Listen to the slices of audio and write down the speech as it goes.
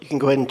can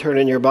go ahead and turn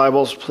in your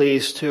Bibles,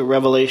 please, to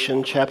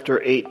Revelation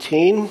chapter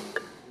 18.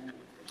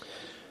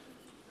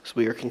 As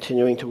we are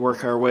continuing to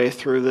work our way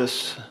through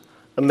this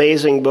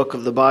amazing book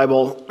of the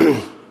Bible.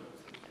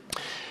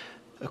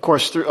 Of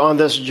course, on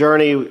this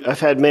journey, I've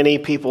had many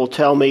people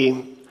tell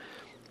me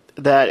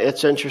that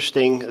it's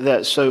interesting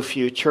that so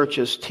few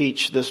churches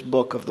teach this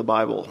book of the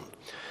Bible.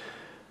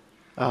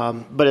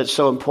 But it's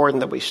so important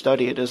that we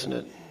study it, isn't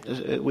it?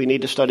 We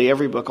need to study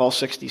every book, all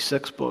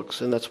 66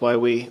 books, and that's why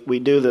we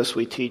do this.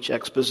 We teach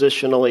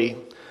expositionally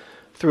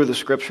through the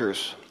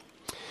Scriptures.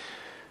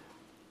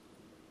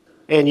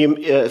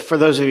 And for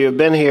those of you who have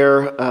been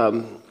here,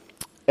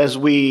 as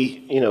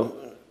we're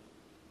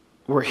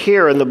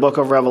here in the book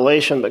of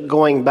Revelation, but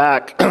going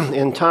back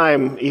in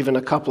time, even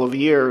a couple of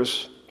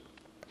years,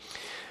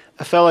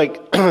 I felt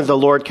like the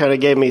Lord kind of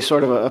gave me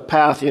sort of a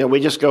path.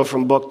 We just go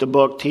from book to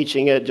book,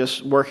 teaching it,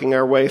 just working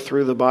our way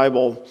through the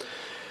Bible.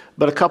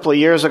 But a couple of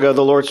years ago,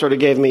 the Lord sort of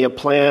gave me a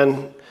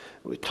plan.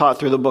 We taught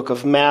through the book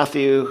of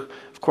Matthew.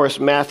 Of course,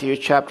 Matthew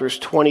chapters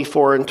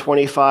 24 and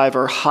 25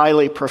 are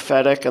highly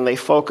prophetic, and they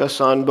focus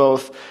on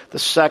both the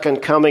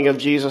second coming of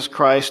Jesus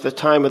Christ, the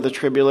time of the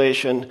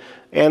tribulation,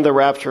 and the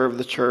rapture of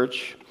the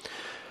church.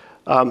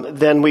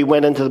 Then we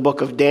went into the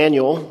book of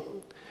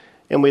Daniel,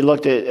 and we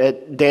looked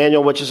at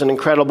Daniel, which is an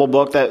incredible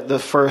book. That the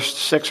first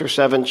 6 or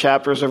 7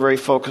 chapters are very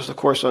focused, of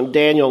course, on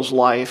Daniel's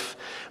life.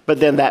 But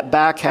then that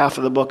back half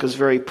of the book is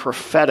very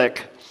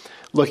prophetic,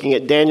 looking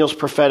at Daniel's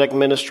prophetic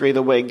ministry,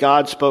 the way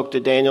God spoke to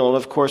Daniel. And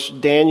of course,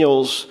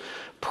 Daniel's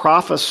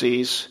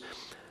prophecies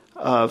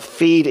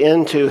feed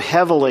into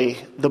heavily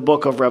the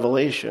book of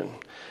Revelation.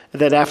 And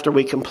then after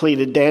we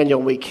completed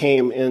Daniel, we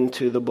came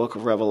into the book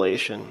of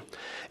Revelation.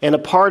 And a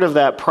part of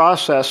that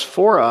process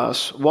for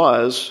us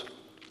was,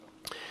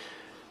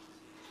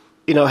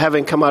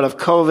 having come out of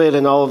COVID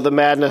and all of the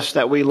madness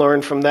that we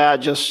learned from that,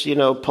 just,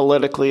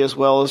 politically, as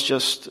well as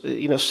just,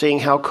 seeing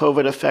how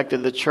COVID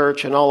affected the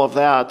church and all of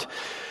that.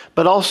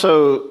 But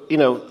also,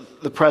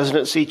 the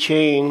presidency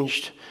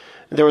changed.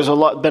 There was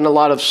been a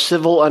lot of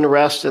civil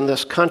unrest in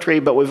this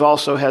country, but we've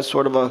also had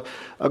sort of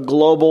a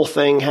global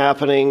thing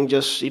happening,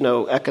 just,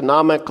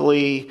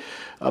 economically,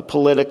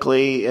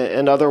 politically,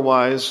 and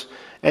otherwise.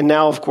 And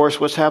now, of course,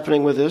 what's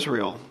happening with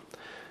Israel.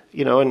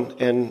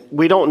 And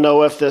we don't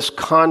know if this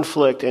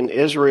conflict in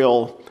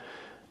Israel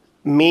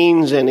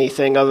means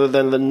anything other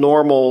than the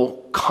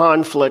normal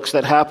conflicts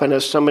that happen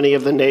as so many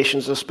of the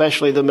nations,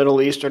 especially the Middle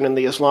Eastern and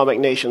the Islamic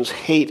nations,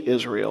 hate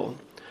Israel.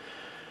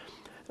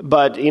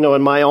 But,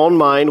 in my own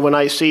mind, when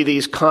I see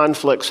these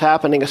conflicts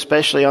happening,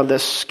 especially on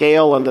this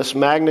scale and this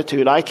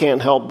magnitude, I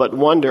can't help but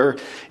wonder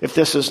if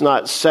this is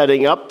not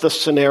setting up the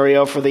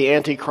scenario for the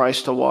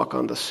Antichrist to walk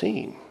on the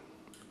scene.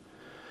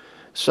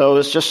 So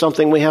it's just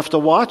something we have to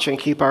watch and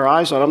keep our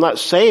eyes on. I'm not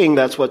saying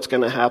that's what's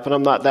going to happen.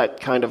 I'm not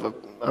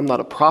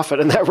a prophet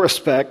in that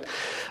respect.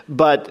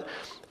 But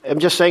I'm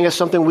just saying it's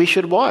something we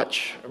should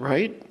watch,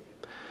 right?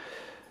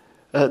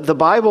 The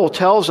Bible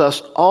tells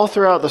us all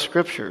throughout the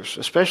Scriptures,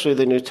 especially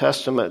the New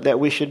Testament, that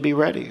we should be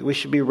ready. We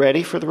should be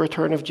ready for the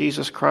return of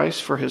Jesus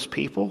Christ for His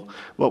people,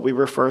 what we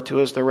refer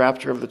to as the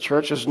rapture of the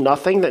church. There's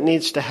nothing that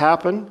needs to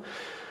happen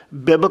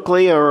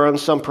biblically or on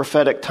some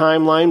prophetic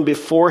timeline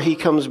before He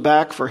comes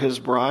back for His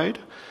bride.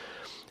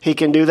 He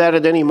can do that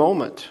at any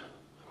moment.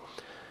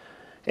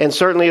 And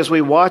certainly as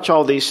we watch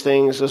all these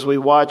things, as we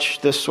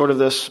watch this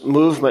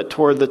movement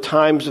toward the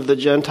times of the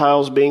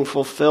Gentiles being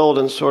fulfilled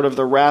and sort of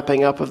the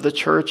wrapping up of the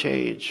church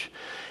age,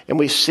 and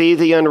we see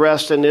the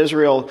unrest in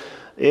Israel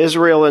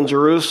and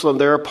Jerusalem,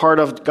 they're a part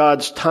of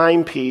God's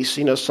timepiece.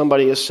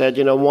 Somebody has said,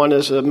 one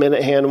is the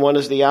minute hand, one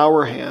is the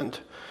hour hand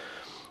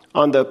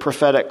on the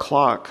prophetic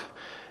clock.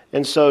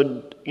 And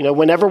so,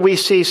 whenever we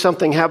see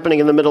something happening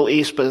in the Middle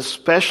East, but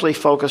especially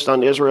focused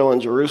on Israel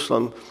and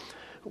Jerusalem,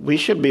 we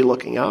should be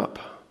looking up,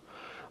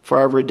 for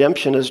our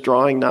redemption is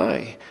drawing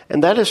nigh.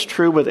 And that is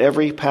true with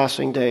every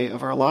passing day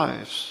of our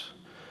lives.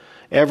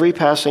 Every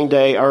passing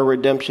day, our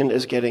redemption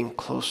is getting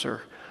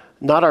closer.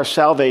 Not our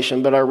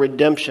salvation, but our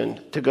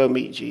redemption to go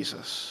meet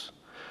Jesus,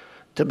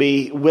 to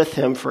be with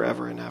Him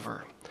forever and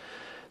ever.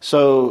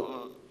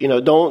 So,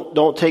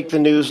 don't take the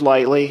news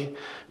lightly.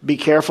 Be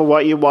careful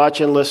what you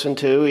watch and listen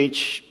to.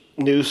 Each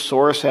news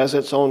source has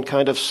its own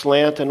kind of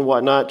slant and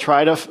whatnot.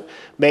 Try to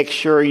make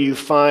sure you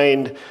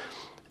find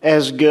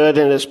as good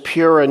and as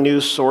pure a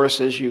news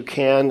source as you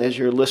can as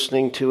you're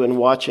listening to and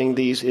watching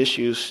these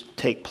issues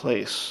take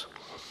place.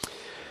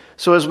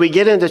 So as we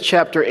get into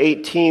chapter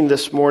 18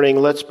 this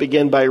morning, let's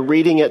begin by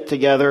reading it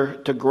together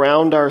to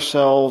ground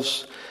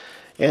ourselves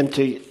and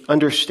to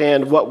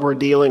understand what we're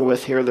dealing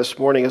with here this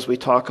morning as we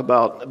talk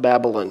about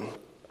Babylon.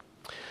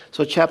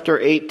 So chapter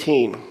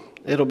 18,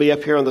 it'll be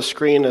up here on the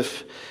screen.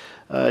 If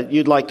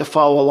you'd like to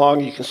follow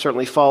along, you can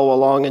certainly follow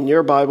along in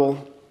your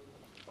Bible.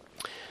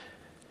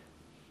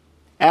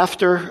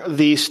 After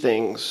these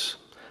things,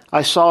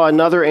 I saw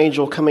another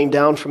angel coming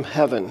down from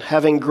heaven,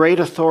 having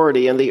great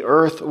authority, and the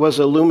earth was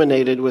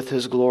illuminated with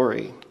his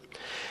glory.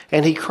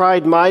 And he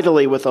cried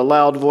mightily with a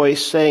loud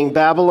voice, saying,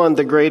 Babylon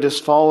the great is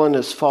fallen,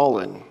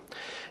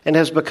 and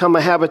has become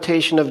a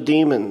habitation of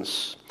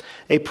demons,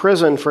 a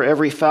prison for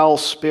every foul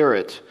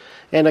spirit,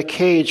 and a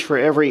cage for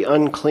every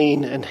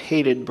unclean and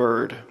hated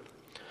bird.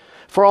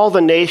 For all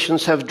the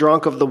nations have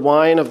drunk of the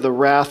wine of the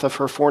wrath of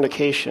her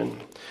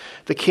fornication.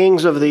 The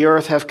kings of the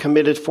earth have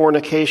committed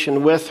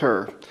fornication with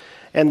her,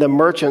 and the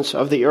merchants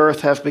of the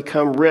earth have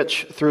become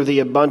rich through the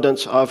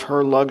abundance of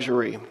her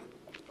luxury.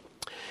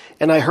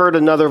 And I heard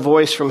another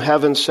voice from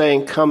heaven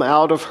saying, Come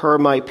out of her,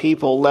 my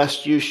people,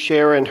 lest you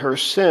share in her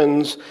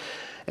sins,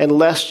 and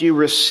lest you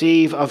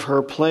receive of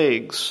her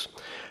plagues.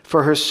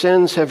 For her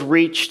sins have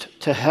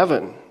reached to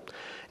heaven,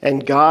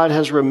 and God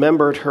has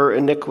remembered her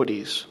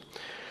iniquities.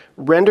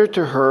 Render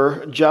to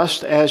her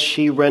just as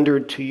she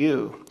rendered to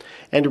you,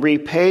 and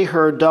repay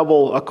her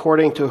double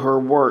according to her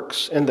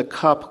works in the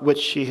cup which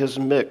she has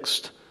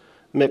mix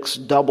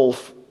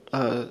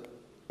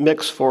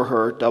for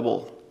her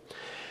double.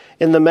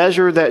 In the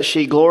measure that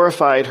she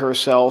glorified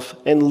herself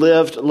and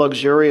lived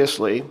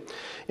luxuriously,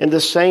 in the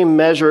same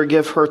measure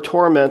give her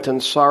torment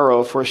and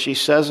sorrow, for she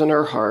says in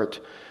her heart,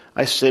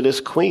 I sit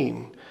as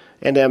queen,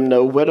 and am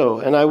no widow,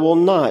 and I will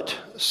not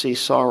see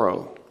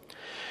sorrow.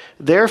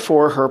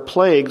 Therefore her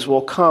plagues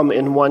will come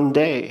in one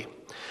day,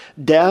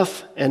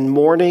 death and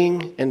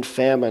mourning and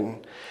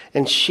famine,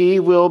 and she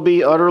will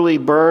be utterly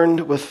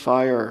burned with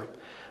fire,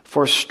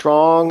 for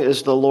strong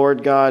is the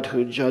Lord God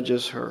who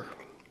judges her.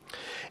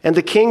 And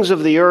the kings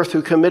of the earth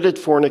who committed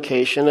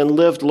fornication and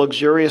lived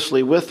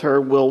luxuriously with her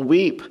will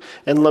weep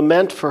and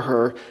lament for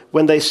her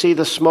when they see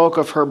the smoke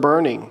of her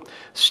burning,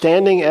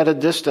 standing at a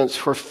distance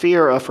for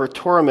fear of her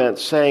torment,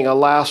 saying,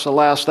 Alas,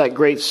 alas, that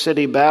great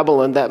city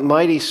Babylon, that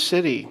mighty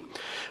city!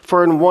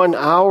 For in 1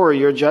 hour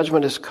your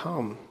judgment is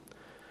come.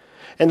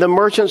 And the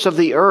merchants of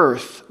the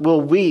earth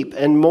will weep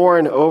and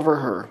mourn over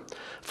her,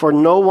 for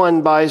no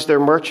one buys their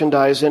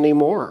merchandise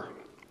anymore.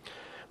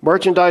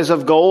 Merchandise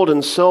of gold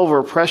and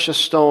silver, precious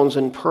stones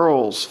and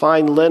pearls,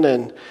 fine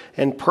linen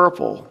and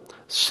purple,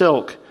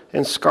 silk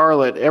and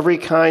scarlet, every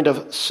kind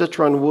of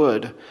citron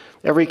wood,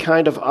 every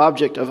kind of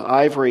object of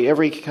ivory,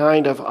 every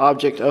kind of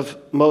object of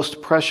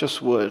most precious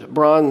wood,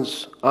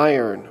 bronze,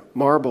 iron,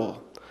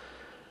 marble,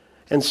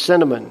 and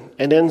cinnamon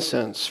and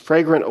incense,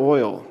 fragrant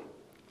oil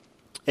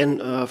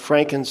and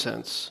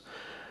frankincense,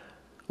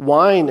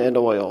 wine and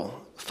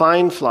oil,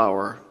 fine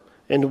flour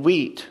and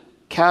wheat,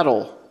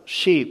 cattle,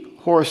 sheep,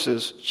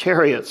 horses,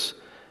 chariots,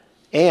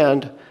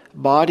 and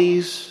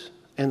bodies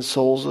and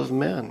souls of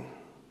men.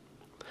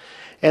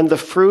 And the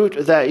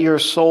fruit that your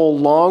soul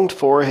longed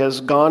for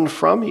has gone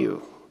from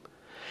you,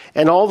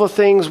 and all the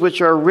things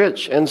which are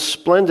rich and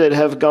splendid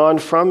have gone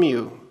from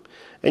you,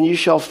 and you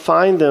shall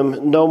find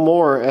them no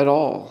more at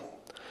all.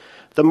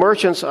 The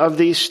merchants of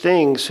these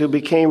things who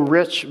became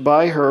rich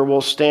by her will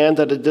stand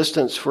at a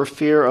distance for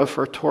fear of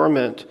her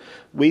torment,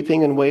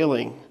 weeping and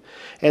wailing,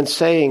 and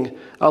saying,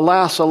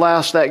 Alas,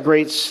 alas, that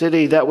great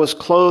city that was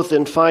clothed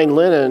in fine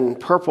linen,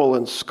 purple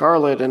and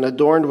scarlet, and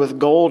adorned with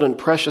gold and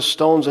precious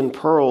stones and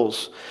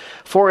pearls.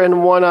 For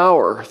in 1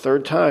 hour,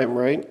 third time,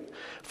 right?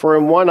 For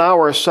in 1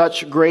 hour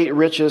such great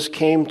riches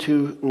came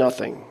to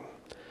nothing.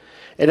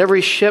 And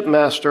every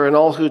shipmaster and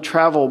all who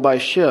travel by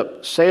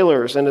ship,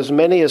 sailors, and as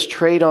many as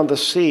trade on the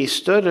sea,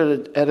 stood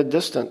at a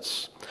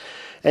distance,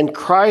 and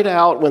cried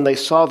out when they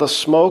saw the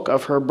smoke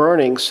of her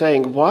burning,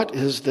 saying, What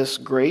is this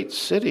great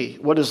city?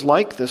 What is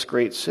like this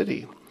great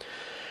city?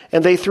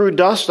 And they threw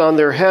dust on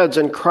their heads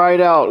and cried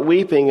out,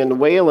 weeping and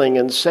wailing,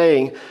 and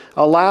saying,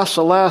 Alas,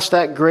 alas,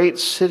 that great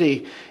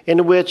city,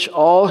 in which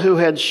all who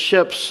had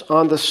ships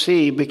on the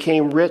sea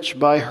became rich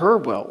by her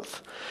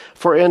wealth.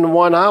 For in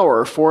 1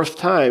 hour, fourth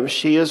time,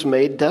 she is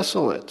made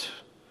desolate.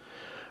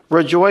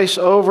 Rejoice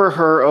over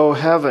her, O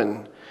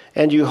heaven,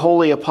 and you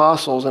holy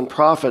apostles and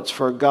prophets,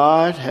 for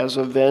God has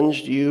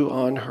avenged you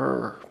on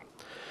her.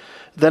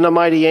 Then a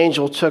mighty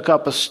angel took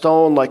up a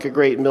stone like a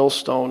great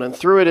millstone and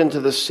threw it into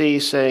the sea,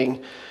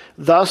 saying,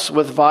 Thus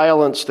with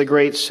violence the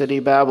great city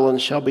Babylon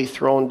shall be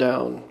thrown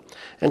down,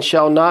 and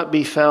shall not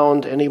be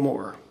found any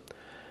more.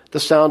 The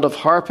sound of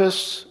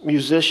harpists,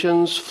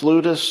 musicians,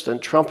 flutists,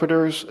 and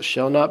trumpeters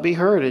shall not be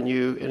heard in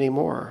you any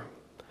more.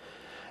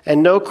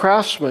 And no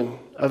craftsman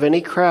of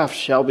any craft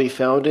shall be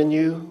found in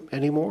you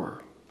any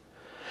more.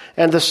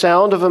 And the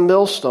sound of a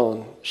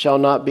millstone shall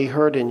not be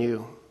heard in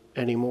you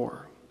any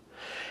more.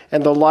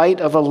 And the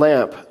light of a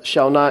lamp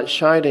shall not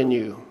shine in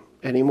you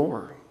any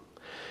more.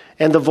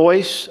 And the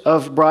voice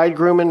of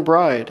bridegroom and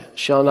bride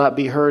shall not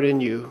be heard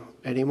in you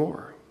any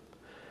more.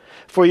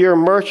 For your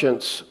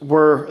merchants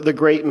were the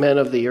great men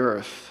of the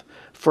earth,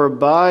 for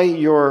by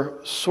your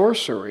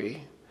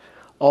sorcery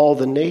all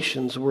the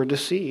nations were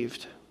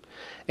deceived.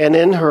 And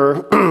in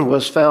her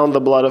was found the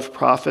blood of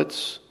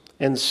prophets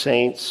and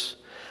saints,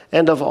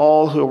 and of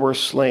all who were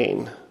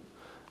slain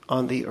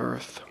on the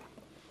earth.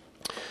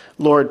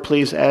 Lord,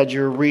 please add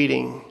your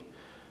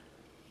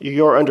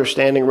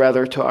understanding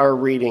to our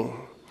reading.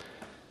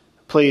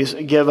 Please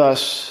give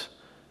us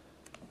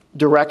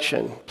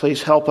direction.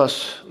 Please help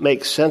us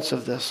make sense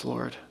of this,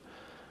 Lord,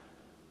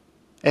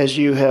 as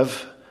you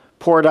have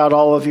poured out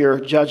all of your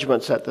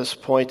judgments at this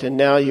point, and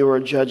now you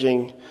are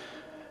judging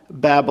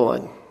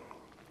Babylon.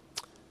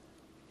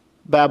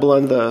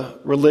 Babylon the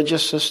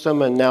religious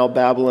system, and now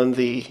Babylon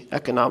the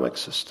economic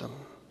system.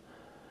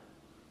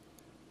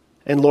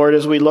 And Lord,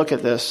 as we look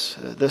at this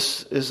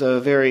is a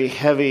very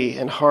heavy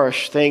and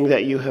harsh thing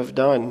that you have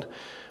done.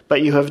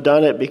 But you have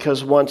done it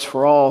because once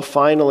for all,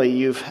 finally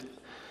you've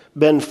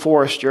been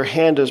forced, your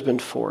hand has been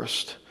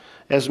forced,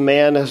 as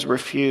man has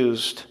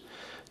refused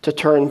to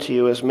turn to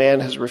you, as man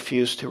has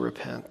refused to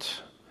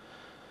repent.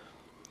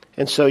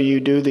 And so you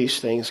do these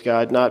things,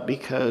 God, not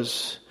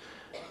because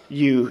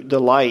you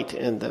delight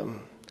in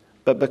them,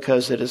 but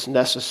because it is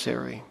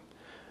necessary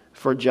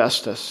for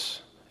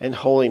justice and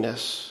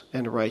holiness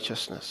and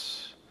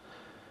righteousness.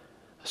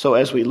 So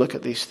as we look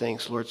at these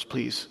things, Lord,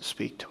 please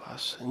speak to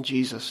us. In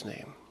Jesus'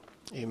 name,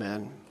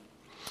 amen.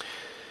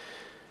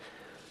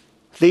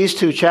 These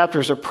two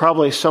chapters are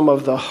probably some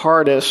of the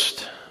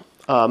hardest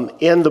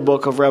in the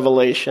book of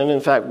Revelation. In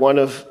fact, one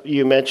of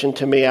you mentioned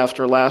to me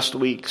after last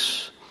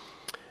week's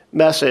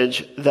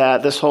message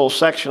that this whole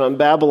section on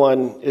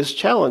Babylon is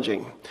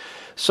challenging.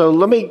 So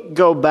let me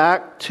go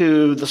back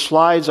to the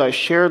slides I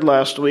shared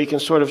last week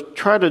and sort of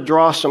try to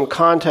draw some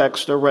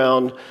context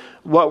around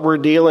what we're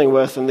dealing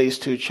with in these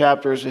two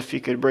chapters, if you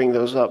could bring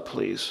those up,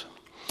 please.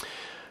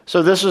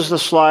 So this is the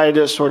slide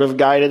that sort of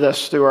guided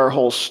us through our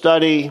whole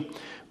study.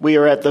 We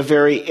are at the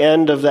very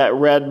end of that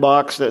red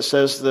box that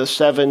says the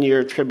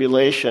 7-year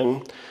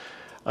tribulation.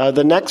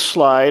 The next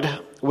slide,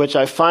 which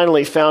I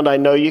finally found, I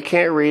know you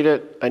can't read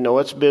it. I know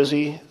it's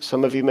busy.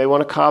 Some of you may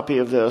want a copy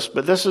of this.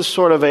 But this is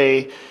sort of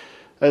a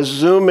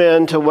zoom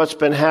in to what's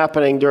been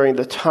happening during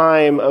the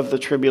time of the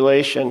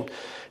tribulation.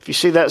 If you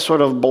see that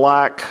sort of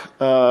black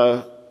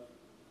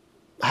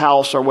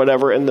house or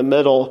whatever in the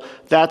middle,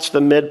 that's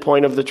the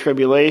midpoint of the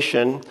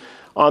tribulation.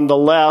 On the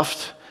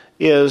left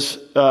is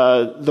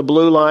the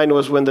blue line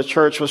was when the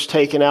church was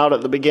taken out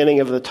at the beginning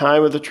of the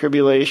time of the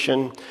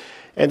tribulation.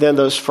 And then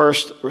those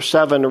first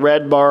 7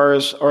 red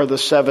bars are the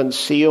 7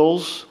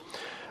 seals.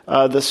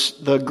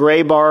 The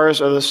gray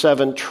bars are the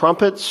 7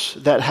 trumpets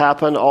that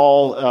happen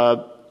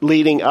all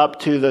leading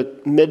up to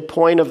the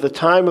midpoint of the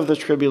time of the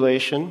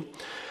tribulation.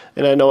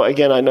 And I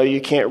know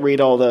you can't read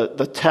all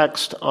the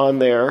text on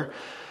there.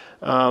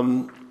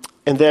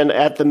 And then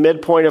at the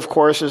midpoint, of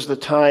course, is the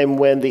time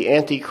when the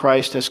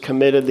Antichrist has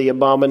committed the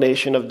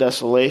abomination of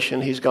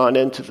desolation. He's gone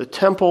into the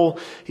temple.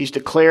 He's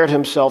declared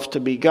himself to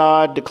be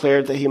God,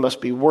 declared that he must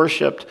be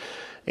worshipped.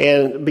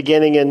 And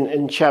beginning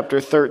in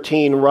chapter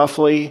 13,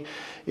 roughly,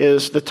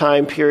 is the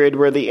time period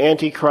where the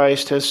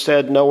Antichrist has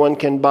said no one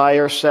can buy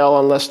or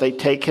sell unless they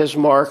take his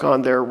mark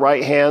on their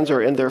right hands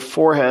or in their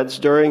foreheads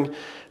during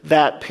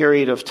that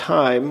period of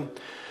time.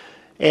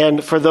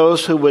 And for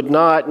those who would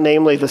not,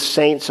 namely the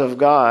saints of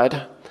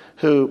God,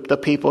 the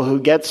people who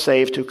get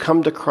saved, who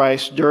come to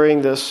Christ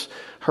during this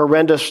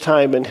horrendous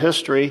time in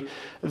history,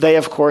 they,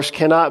 of course,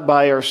 cannot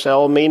buy or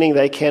sell, meaning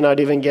they cannot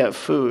even get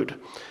food.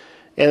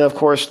 And, of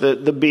course, the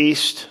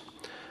beast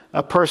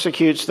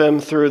persecutes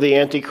them through the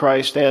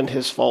Antichrist and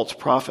his false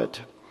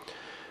prophet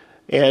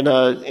and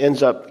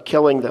ends up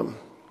killing them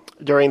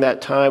during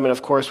that time. And,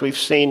 of course, we've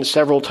seen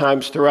several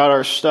times throughout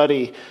our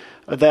study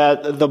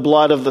that the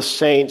blood of the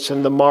saints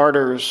and the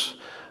martyrs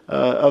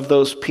of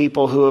those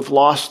people who have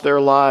lost their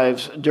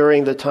lives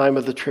during the time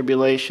of the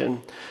tribulation,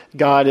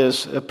 God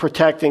is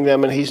protecting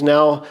them. And he's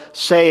now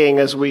saying,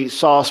 as we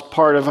saw as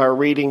part of our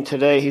reading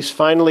today, he's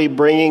finally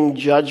bringing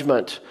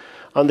judgment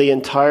on the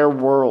entire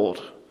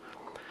world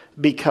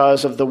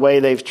because of the way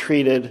they've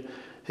treated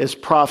his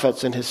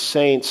prophets and his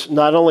saints,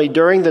 not only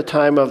during the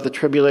time of the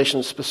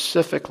tribulation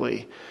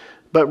specifically,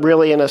 but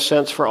really in a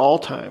sense for all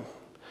time,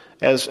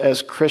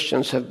 as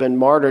Christians have been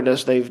martyred,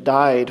 as they've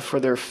died for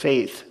their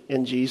faith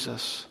in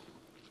Jesus.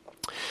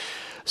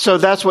 So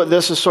that's what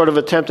this is sort of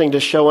attempting to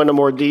show in a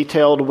more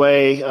detailed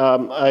way.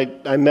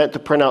 I meant to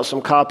print out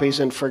some copies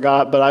and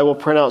forgot, but I will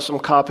print out some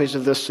copies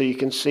of this so you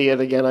can see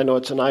it again. I know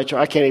it's an eye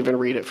chart. I can't even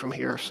read it from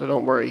here, so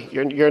don't worry.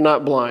 You're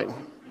not blind.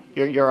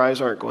 Your eyes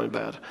aren't going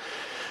bad.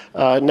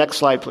 Next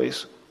slide,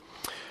 please.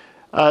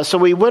 So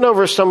we went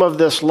over some of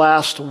this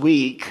last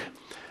week.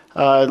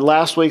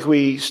 Last week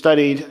we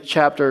studied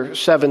chapter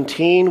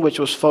 17, which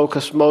was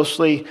focused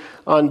mostly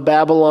on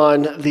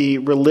Babylon, the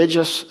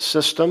religious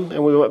system.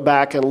 And we went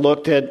back and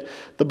looked at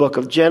the book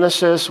of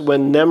Genesis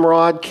when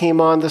Nimrod came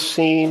on the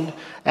scene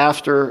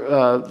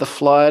after the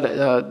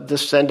flood,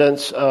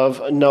 descendants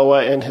of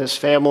Noah and his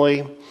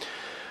family.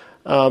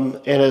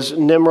 And as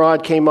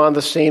Nimrod came on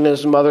the scene,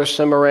 his mother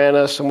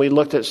Semiramis, and we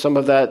looked at some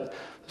of that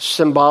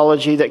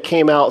symbology that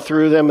came out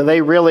through them, and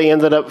they really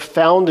ended up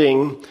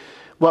founding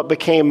what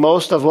became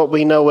most of what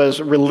we know as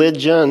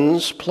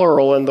religions,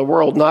 plural, in the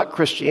world, not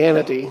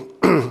Christianity,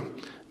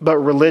 but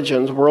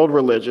religions, world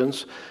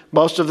religions.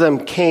 Most of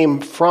them came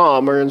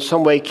from, or in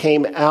some way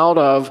came out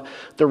of,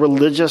 the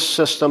religious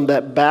system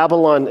that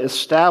Babylon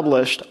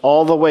established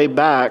all the way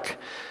back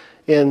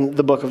in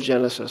the book of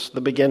Genesis,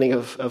 the beginning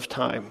of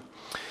time.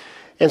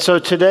 And so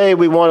today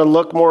we want to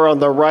look more on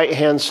the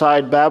right-hand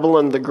side,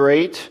 Babylon the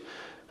Great.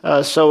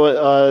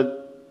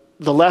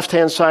 The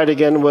left-hand side,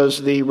 again,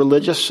 was the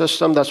religious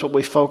system. That's what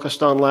we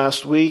focused on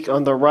last week.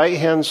 On the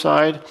right-hand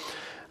side,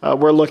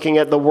 We're looking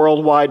at the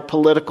worldwide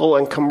political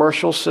and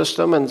commercial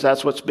system, and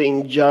that's what's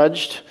being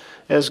judged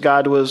as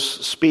God was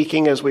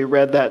speaking as we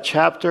read that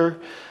chapter.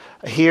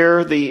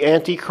 Here, the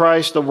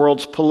Antichrist, the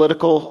world's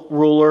political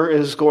ruler,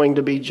 is going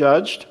to be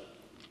judged.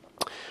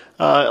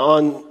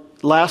 On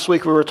last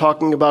week, we were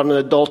talking about an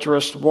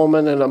adulterous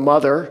woman and a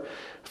mother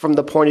from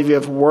the point of view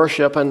of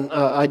worship and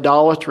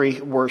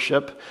idolatry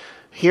worship.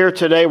 Here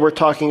today, we're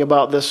talking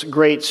about this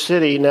great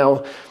city.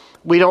 Now,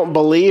 we don't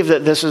believe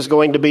that this is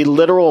going to be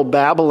literal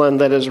Babylon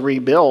that is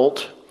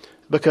rebuilt,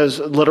 because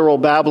literal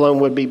Babylon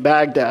would be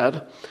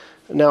Baghdad.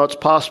 Now, it's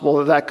possible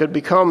that that could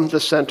become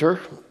the center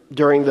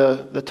during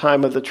the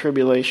time of the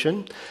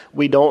tribulation.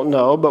 We don't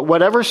know. But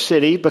whatever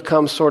city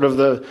becomes sort of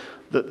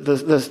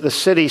the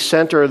city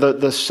center,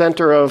 the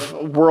center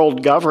of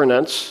world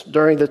governance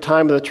during the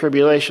time of the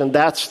tribulation,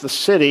 that's the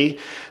city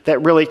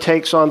that really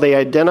takes on the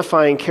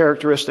identifying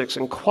characteristics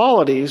and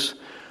qualities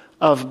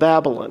of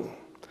Babylon.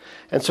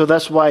 And so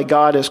that's why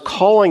God is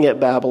calling it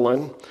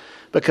Babylon,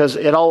 because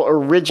it all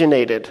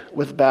originated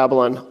with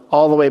Babylon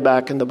all the way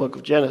back in the book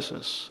of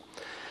Genesis.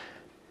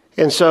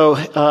 And so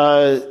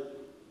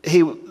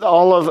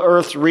all of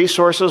earth's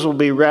resources will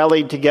be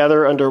rallied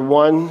together under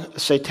one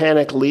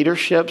satanic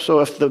leadership. So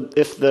if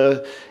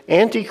the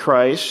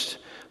Antichrist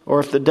or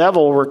if the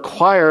devil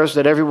requires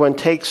that everyone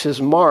takes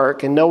his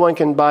mark and no one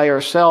can buy or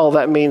sell,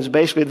 that means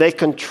basically they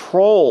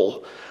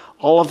control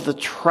all of the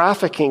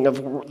trafficking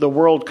of the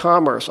world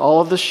commerce,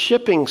 all of the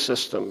shipping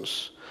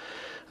systems.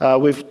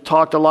 We've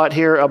talked a lot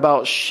here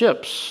about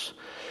ships.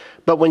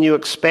 But when you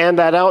expand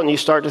that out and you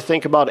start to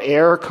think about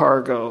air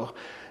cargo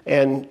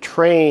and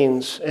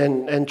trains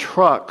and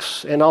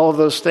trucks and all of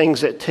those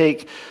things that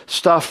take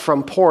stuff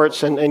from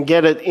ports and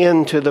get it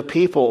into the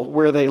people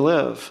where they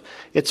live.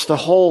 It's the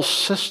whole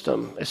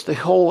system. It's the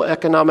whole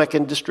economic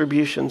and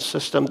distribution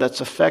system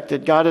that's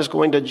affected. God is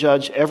going to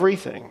judge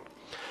everything.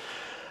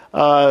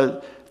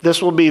 This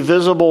will be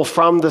visible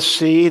from the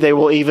sea. They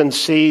will even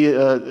see,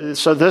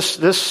 so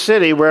this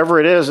city, wherever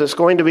it is, it's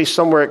going to be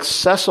somewhere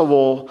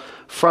accessible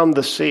from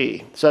the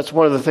sea. So that's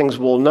one of the things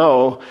we'll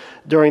know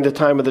during the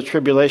time of the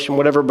tribulation.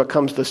 Whatever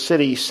becomes the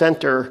city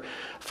center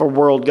for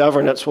world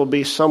governance will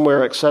be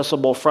somewhere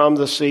accessible from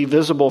the sea,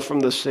 visible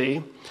from the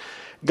sea.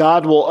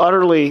 God will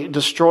utterly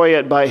destroy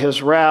it by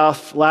his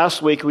wrath.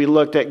 Last week we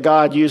looked at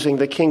God using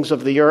the kings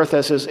of the earth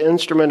as his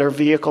instrument or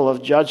vehicle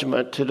of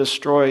judgment to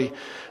destroy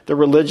the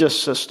religious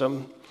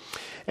system.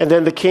 And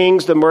then the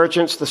kings, the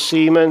merchants, the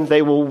seamen,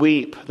 they will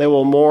weep. They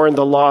will mourn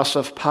the loss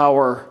of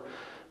power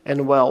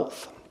and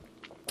wealth.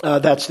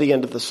 That's the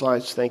end of the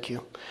slides. Thank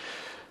you.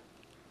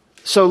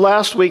 So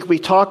last week we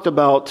talked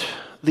about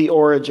the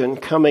origin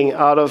coming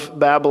out of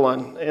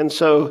Babylon. And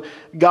so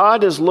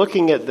God is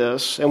looking at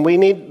this, and we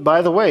need,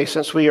 by the way,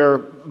 since we are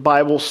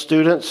Bible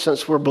students,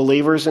 since we're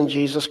believers in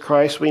Jesus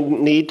Christ, we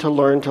need to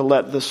learn to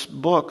let this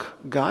book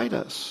guide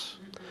us.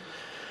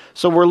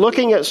 So we're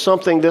looking at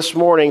something this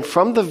morning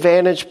from the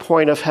vantage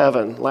point of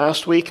heaven,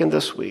 last week and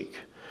this week.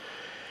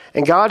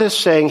 And God is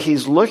saying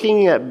he's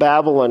looking at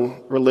Babylon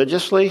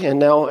religiously and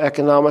now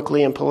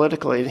economically and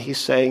politically, and he's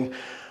saying,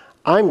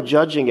 I'm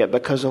judging it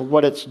because of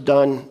what it's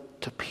done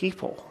to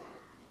people.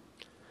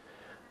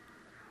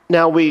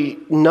 Now we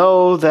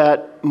know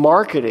that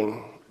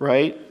marketing,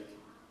 right?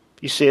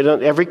 You see it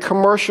on every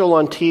commercial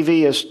on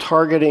TV is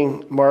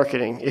targeting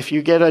marketing. If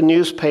you get a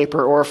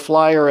newspaper or a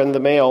flyer in the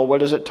mail,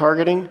 what is it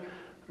targeting?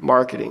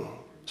 Marketing,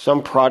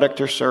 some product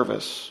or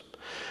service.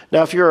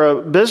 Now, if you're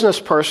a business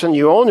person,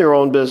 you own your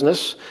own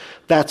business,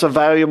 that's a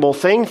valuable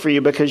thing for you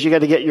because you got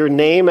to get your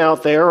name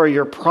out there or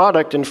your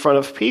product in front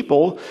of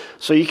people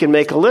so you can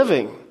make a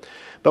living.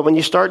 But when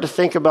you start to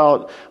think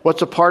about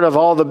what's a part of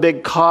all the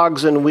big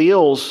cogs and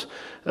wheels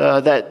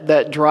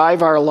that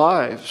drive our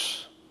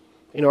lives,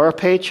 our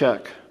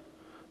paycheck,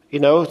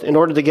 in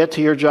order to get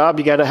to your job,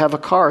 you got to have a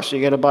car, so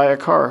you got to buy a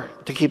car.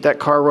 To keep that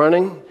car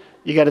running,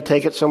 you got to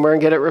take it somewhere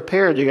and get it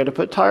repaired. You got to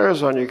put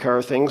tires on your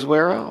car. Things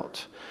wear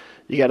out.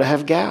 You got to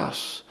have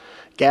gas.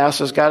 Gas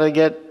has got to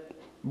get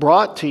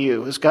brought to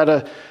you. It's got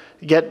to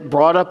get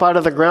brought up out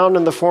of the ground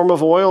in the form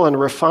of oil and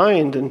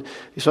refined. And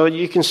so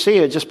you can see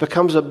it just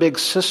becomes a big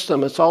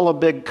system. It's all a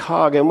big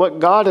cog. And what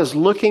God is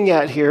looking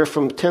at here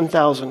from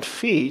 10,000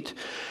 feet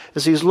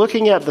is he's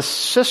looking at the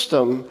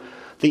system,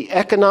 the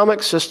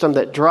economic system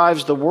that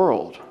drives the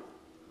world.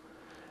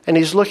 And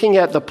he's looking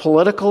at the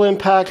political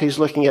impact. He's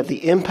looking at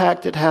the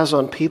impact it has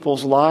on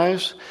people's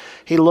lives.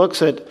 He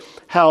looks at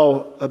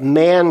how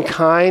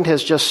mankind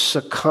has just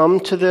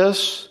succumbed to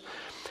this.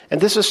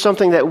 And this is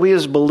something that we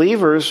as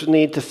believers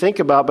need to think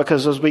about,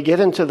 because as we get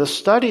into the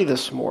study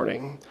this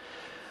morning,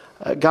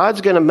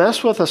 God's going to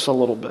mess with us a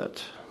little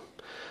bit.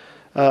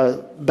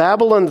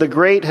 Babylon the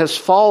Great has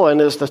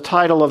fallen is the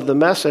title of the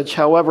message.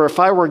 However, if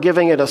I were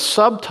giving it a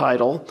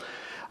subtitle,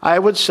 I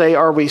would say,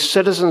 are we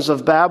citizens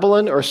of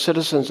Babylon or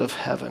citizens of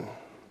heaven?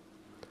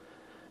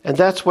 And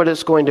that's what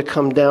it's going to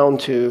come down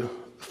to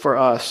for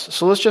us.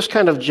 So let's just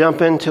kind of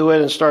jump into it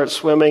and start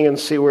swimming and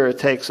see where it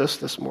takes us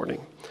this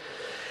morning.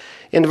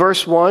 In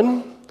verse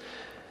 1,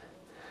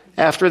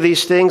 After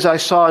these things, I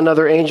saw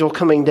another angel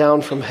coming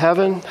down from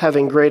heaven,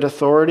 having great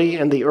authority,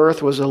 and the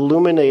earth was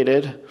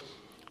illuminated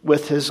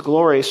with his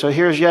glory. So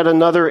here's yet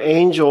another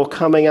angel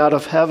coming out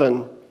of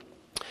heaven.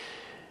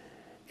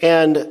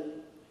 And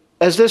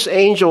as this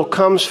angel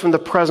comes from the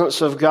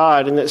presence of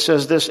God, and it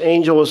says this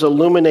angel is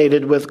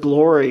illuminated with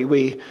glory,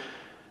 we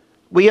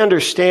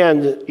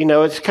understand,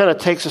 it kind of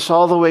takes us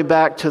all the way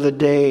back to the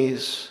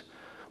days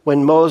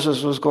when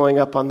Moses was going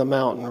up on the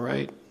mountain,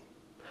 right?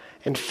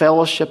 And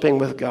fellowshipping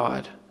with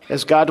God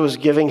as God was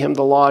giving him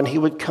the law, and he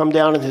would come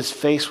down and his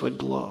face would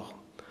glow.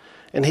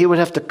 And he would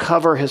have to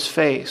cover his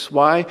face.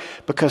 Why?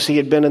 Because he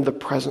had been in the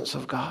presence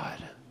of God.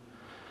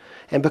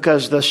 And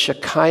because the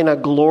Shekinah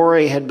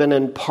glory had been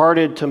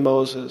imparted to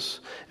Moses.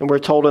 And we're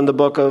told in the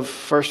book of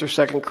 1st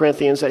or 2nd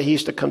Corinthians that he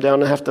used to come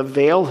down and have to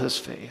veil his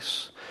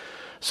face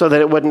so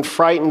that it wouldn't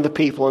frighten the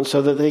people and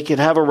so that they could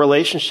have a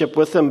relationship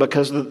with him,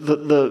 because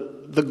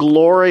the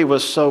glory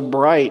was so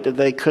bright that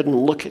they couldn't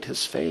look at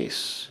his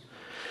face.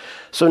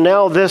 So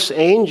now this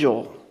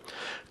angel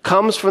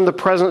comes from the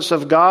presence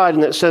of God,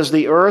 and it says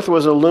the earth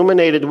was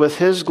illuminated with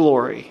his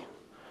glory.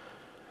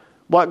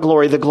 What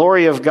glory? The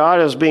glory of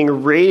God is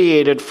being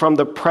radiated from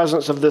the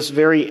presence of this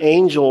very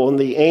angel. And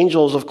the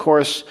angels, of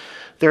course,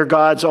 they're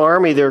God's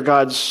army. They're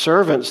God's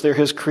servants. They're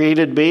his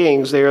created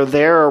beings. They are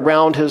there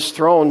around his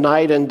throne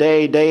night and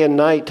day and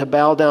night, to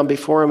bow down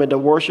before him and to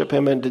worship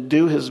him and to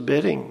do his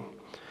bidding.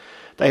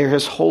 They are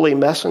his holy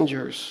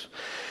messengers.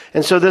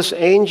 And so this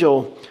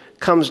angel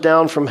comes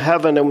down from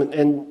heaven,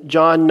 and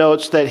John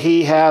notes that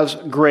he has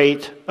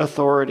great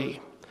authority.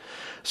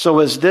 So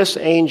as this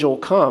angel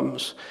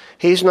comes,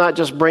 he's not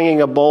just bringing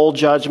a bold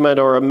judgment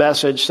or a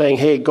message saying,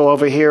 hey, go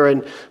over here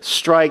and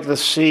strike the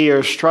sea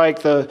or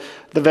strike the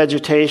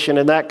vegetation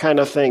and that kind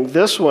of thing.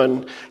 This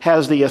one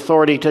has the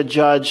authority to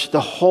judge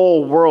the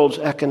whole world's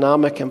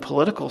economic and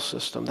political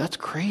system. That's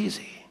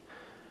crazy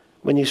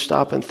when you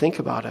stop and think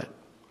about it.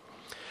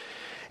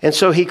 And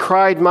so he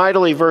cried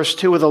mightily, verse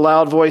 2, with a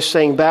loud voice,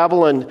 saying,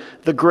 Babylon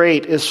the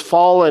great is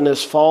fallen,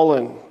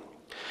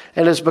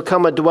 and has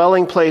become a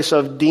dwelling place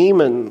of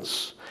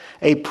demons,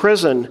 a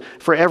prison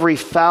for every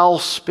foul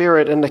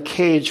spirit, and a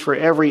cage for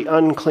every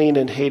unclean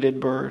and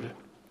hated bird.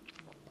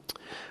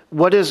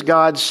 What is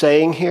God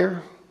saying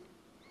here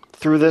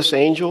through this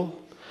angel?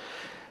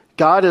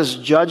 God is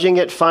judging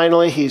it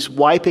finally. He's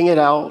wiping it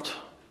out.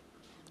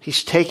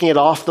 He's taking it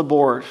off the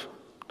board.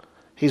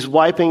 He's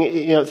wiping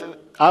it,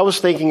 I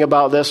was thinking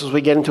about this. As we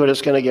get into it,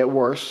 it's going to get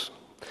worse.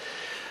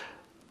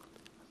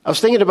 I was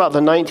thinking about the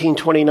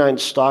 1929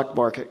 stock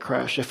market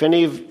crash. If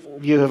any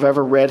of you have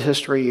ever read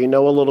history, you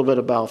know a little bit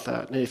about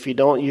that. And if you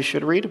don't, you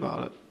should read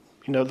about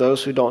it.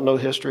 Those who don't know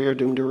history are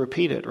doomed to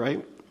repeat it,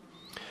 right?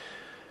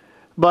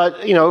 But,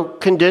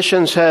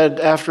 conditions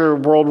after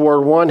World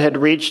War I had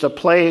reached a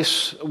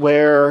place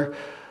where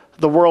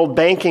the world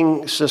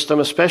banking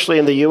system, especially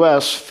in the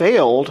U.S.,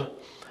 failed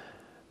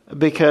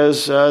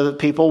because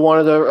people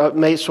wanted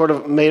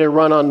to made a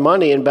run on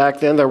money. And back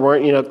then there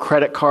weren't,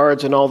 credit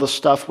cards and all the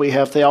stuff we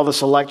have today, all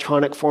this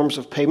electronic forms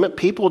of payment.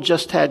 People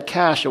just had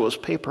cash. It was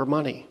paper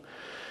money.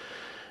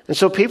 And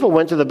so people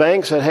went to the bank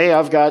and said, hey,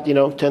 I've got,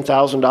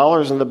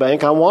 $10,000 in the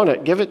bank. I want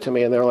it. Give it to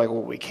me. And they're like,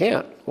 well, we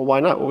can't. Well, why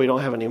not? Well, we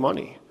don't have any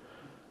money.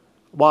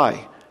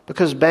 Why?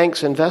 Because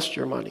banks invest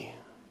your money.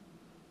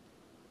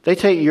 They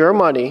take your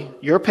money,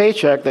 your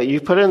paycheck that you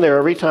put in there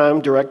every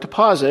time, direct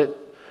deposit.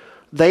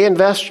 They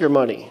invest your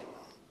money.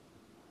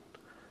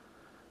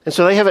 And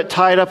so they have it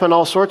tied up in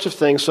all sorts of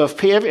things. So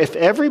if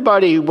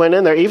everybody went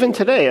in there, even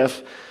today,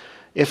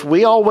 if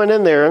we all went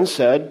in there and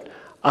said,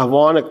 I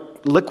want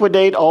to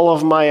liquidate all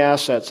of my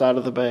assets out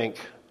of the bank,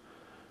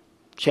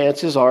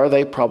 chances are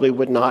they probably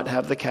would not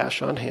have the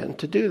cash on hand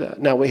to do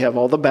that. Now we have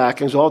all the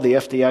backings, all the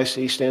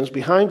FDIC stands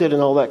behind it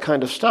and all that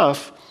kind of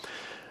stuff,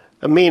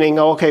 meaning,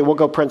 okay, we'll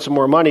go print some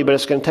more money, but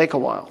it's going to take a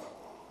while.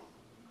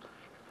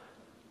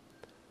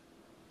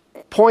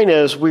 Point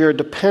is, we are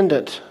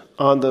dependent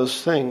on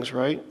those things,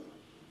 right?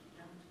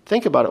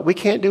 Think about it. We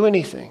can't do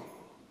anything.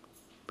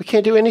 We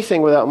can't do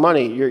anything without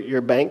money.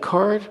 Your bank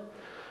card,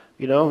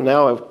 now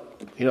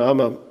I'm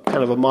a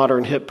kind of a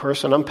modern hip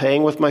person. I'm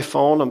paying with my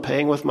phone. I'm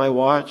paying with my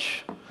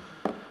watch,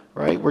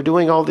 right? We're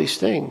doing all these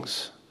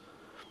things.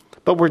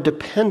 But we're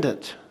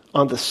dependent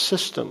on the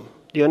system.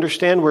 Do you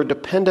understand? We're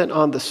dependent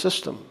on the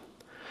system.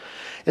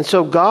 And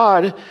so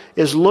God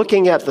is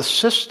looking at the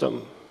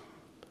system,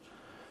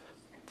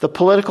 the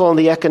political and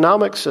the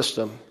economic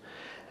system.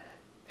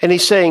 And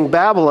he's saying,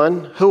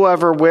 Babylon,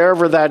 whoever,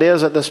 wherever that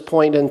is at this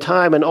point in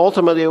time, and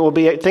ultimately it will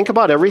be, think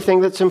about everything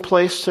that's in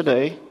place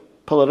today,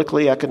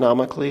 politically,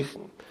 economically,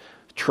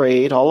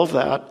 trade, all of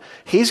that.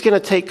 He's going to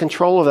take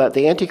control of that.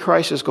 The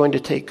Antichrist is going to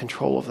take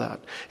control of that.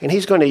 And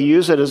he's going to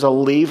use it as a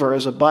lever,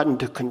 as a button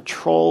to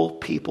control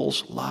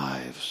people's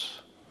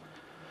lives.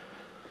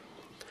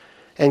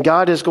 And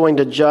God is going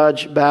to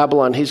judge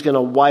Babylon. He's going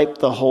to wipe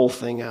the whole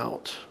thing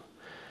out.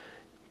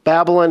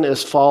 Babylon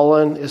is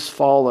fallen,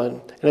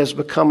 and has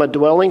become a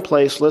dwelling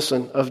place,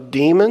 listen, of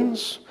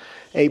demons,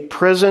 a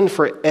prison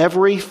for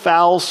every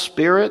foul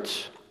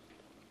spirit,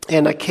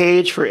 and a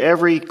cage for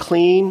every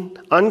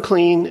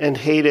unclean, and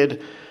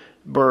hated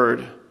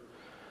bird.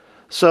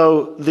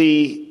 So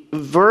the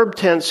verb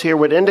tense here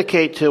would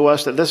indicate to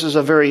us that this is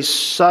a very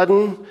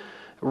sudden,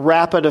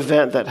 rapid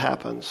event that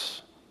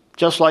happens.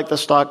 Just like the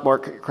stock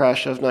market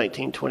crash of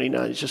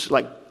 1929. It's just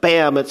like,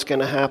 bam, it's going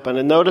to happen.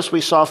 And notice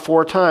we saw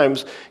 4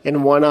 times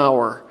in 1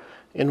 hour,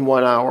 in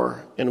 1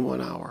 hour, in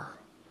 1 hour.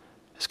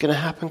 It's going to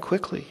happen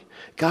quickly.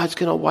 God's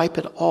going to wipe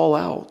it all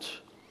out.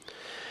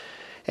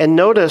 And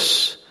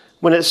notice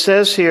when it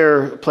says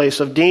here, a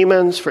place of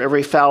demons for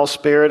every foul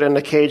spirit and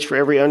a cage for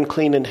every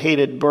unclean and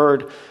hated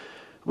bird,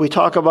 we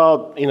talk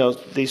about,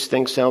 these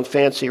things sound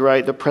fancy,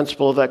 right? The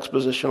principle of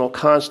expositional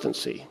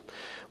constancy.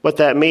 What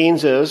that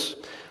means is,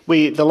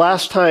 the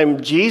last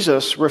time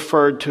Jesus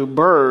referred to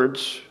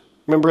birds,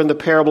 remember in the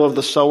parable of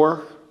the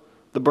sower,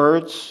 the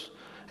birds?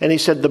 And he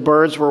said the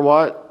birds were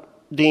what?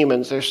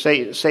 Demons. They're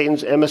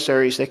Satan's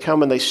emissaries. They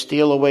come and they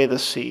steal away the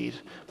seed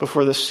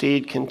before the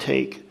seed can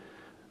take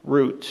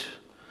root.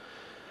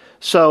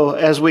 So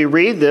as we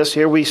read this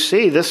here, we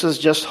see this is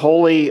just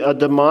wholly a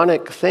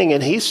demonic thing.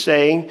 And he's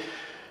saying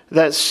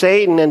that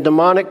Satan and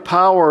demonic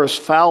powers,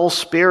 foul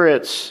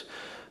spirits,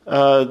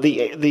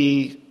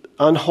 the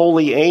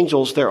unholy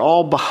angels, they're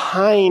all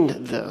behind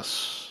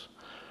this.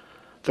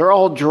 They're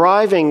all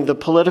driving the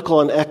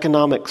political and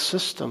economic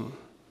system.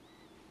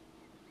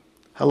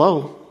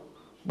 Hello?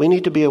 We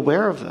need to be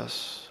aware of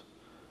this.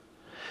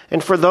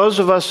 And for those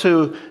of us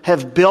who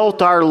have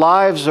built our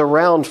lives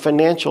around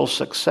financial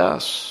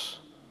success,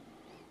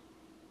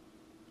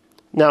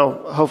 now,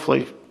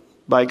 hopefully,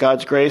 by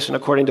God's grace and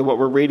according to what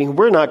we're reading,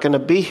 we're not going to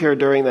be here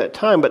during that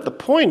time. But the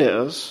point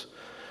is,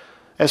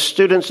 as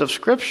students of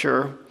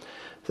Scripture,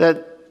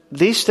 that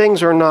these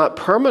things are not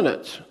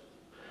permanent.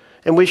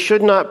 And we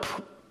should not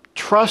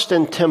trust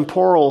in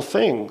temporal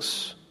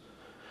things.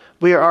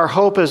 Our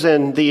hope is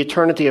in the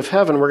eternity of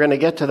heaven. We're going to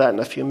get to that in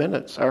a few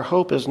minutes. Our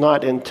hope is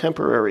not in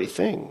temporary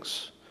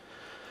things.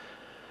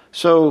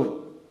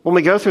 So when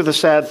we go through the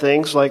sad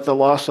things like the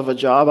loss of a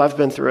job, I've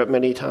been through it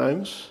many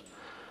times,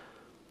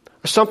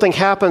 or something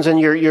happens and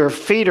your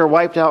feet are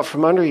wiped out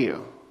from under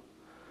you.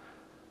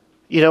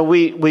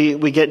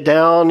 We get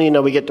down,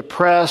 we get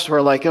depressed.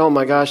 We're like, oh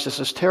my gosh, this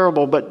is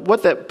terrible. But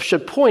what that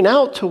should point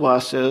out to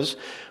us is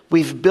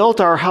we've built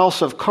our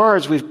house of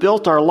cards. We've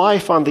built our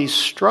life on these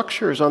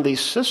structures, on these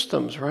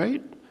systems,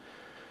 right?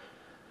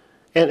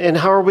 And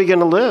how are we going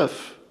to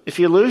live? If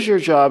you lose your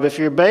job, if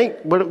your bank,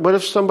 what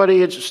if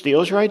somebody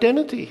steals your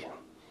identity?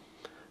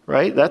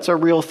 Right? That's a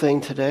real thing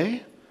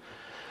today.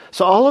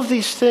 So all of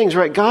these things,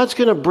 right? God's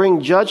going to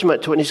bring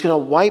judgment to it, and he's going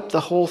to wipe the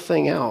whole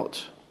thing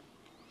out.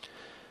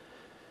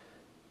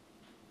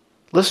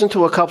 Listen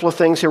to a couple of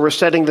things here. We're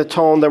setting the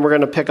tone, then we're going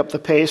to pick up the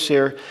pace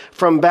here.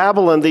 From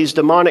Babylon, these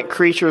demonic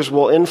creatures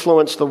will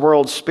influence the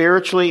world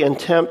spiritually and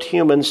tempt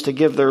humans to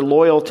give their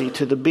loyalty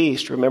to the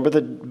beast. Remember,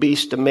 the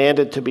beast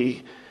demanded to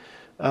be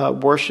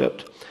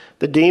worshipped.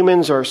 The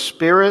demons are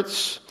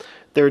spirits.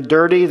 They're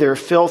dirty, they're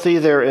filthy,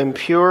 they're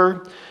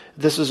impure.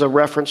 This is a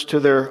reference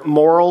to their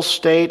moral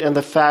state and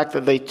the fact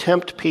that they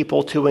tempt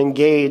people to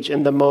engage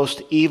in the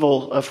most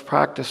evil of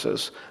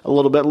practices. A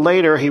little bit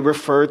later, he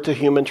referred to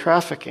human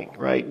trafficking,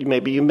 right?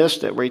 Maybe you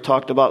missed it, where he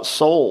talked about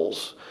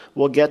souls.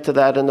 We'll get to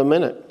that in a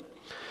minute.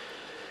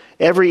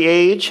 Every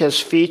age has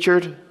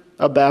featured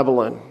a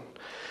Babylon,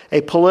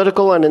 a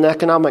political and an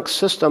economic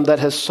system that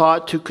has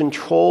sought to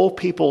control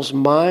people's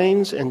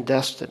minds and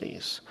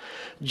destinies.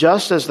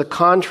 Just as the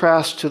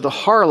contrast to the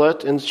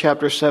harlot in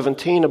chapter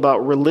 17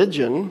 about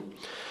religion,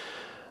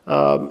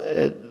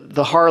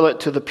 the harlot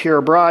to the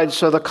pure bride,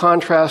 so the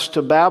contrast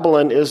to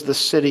Babylon is the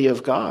city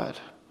of God,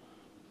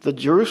 the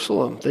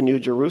Jerusalem, the New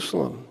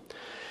Jerusalem.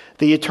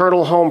 The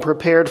eternal home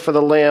prepared for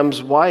the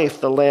Lamb's wife,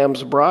 the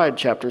Lamb's bride,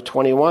 chapter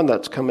 21,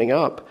 that's coming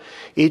up.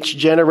 Each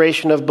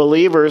generation of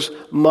believers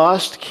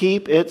must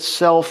keep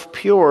itself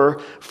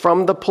pure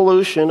from the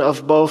pollution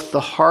of both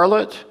the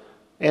harlot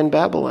and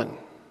Babylon.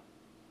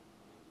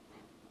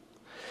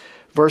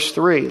 Verse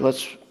 3,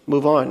 let's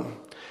move on.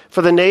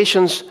 For the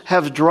nations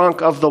have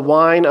drunk of the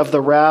wine of the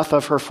wrath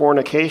of her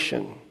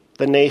fornication.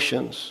 The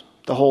nations,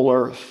 the whole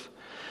earth.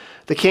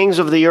 The kings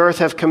of the earth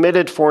have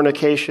committed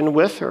fornication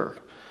with her.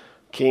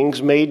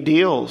 Kings made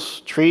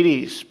deals,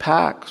 treaties,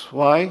 pacts.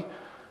 Why?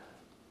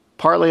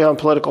 Partly on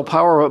political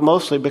power, but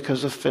mostly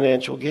because of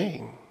financial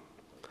gain.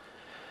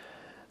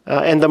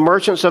 And the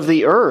merchants of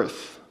the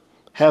earth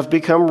have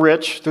become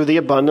rich through the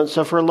abundance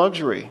of her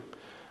luxury.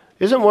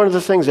 Isn't one of the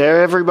things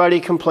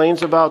everybody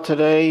complains about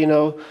today,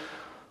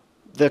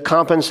 the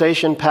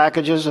compensation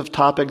packages of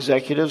top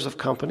executives of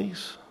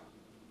companies?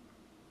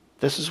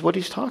 This is what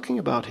he's talking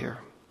about here.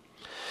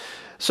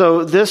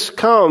 So this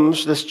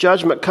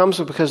judgment comes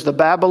because the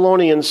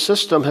Babylonian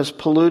system has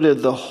polluted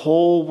the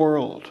whole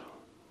world.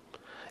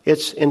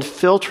 It's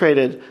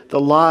infiltrated the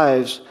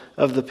lives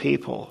of the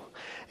people.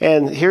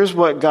 And here's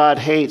what God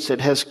hates. It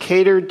has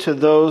catered to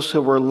those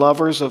who were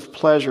lovers of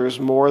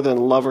pleasures more than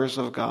lovers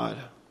of God.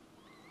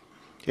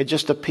 It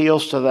just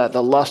appeals to that,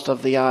 the lust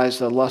of the eyes,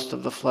 the lust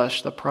of the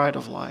flesh, the pride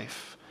of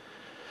life.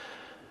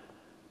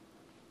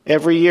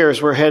 Every year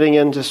as we're heading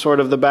into sort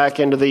of the back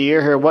end of the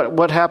year here,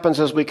 what happens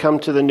as we come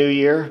to the new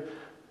year?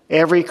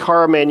 Every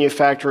car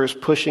manufacturer is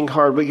pushing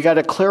hard. We got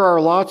to clear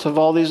our lots of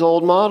all these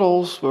old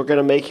models. We're going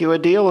to make you a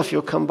deal if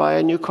you'll come buy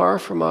a new car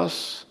from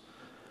us.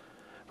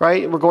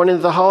 Right? We're going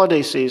into the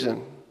holiday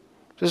season.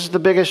 This is the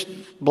biggest,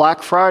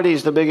 Black Friday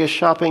is the biggest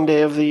shopping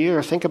day of the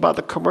year. Think about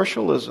the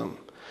commercialism.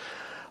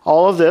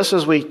 All of this,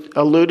 as we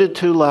alluded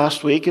to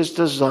last week, is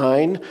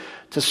designed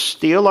to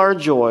steal our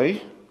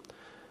joy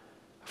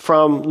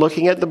from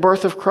looking at the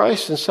birth of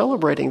Christ and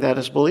celebrating that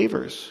as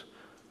believers.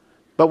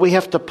 But we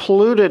have to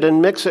pollute it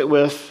and mix it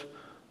with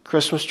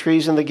Christmas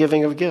trees and the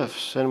giving of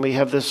gifts. And we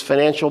have this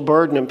financial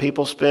burden, and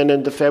people spend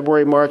into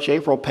February, March,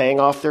 April paying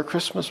off their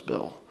Christmas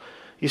bill.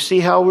 You see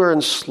how we're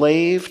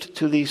enslaved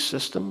to these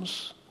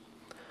systems?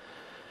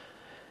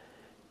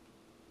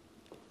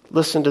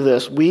 Listen to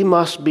this. We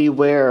must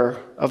beware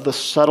of the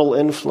subtle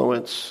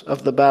influence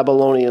of the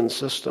Babylonian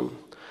system.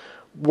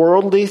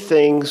 Worldly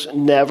things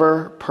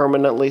never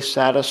permanently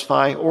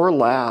satisfy or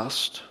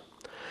last.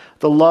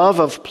 The love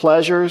of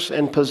pleasures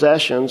and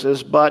possessions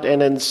is but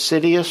an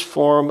insidious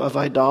form of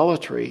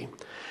idolatry,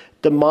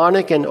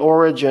 demonic in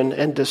origin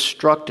and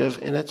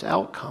destructive in its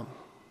outcome.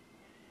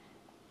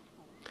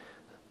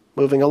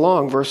 Moving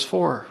along, verse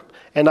 4.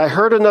 And I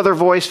heard another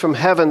voice from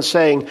heaven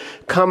saying,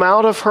 "Come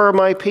out of her,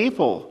 my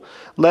people,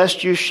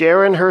 lest you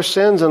share in her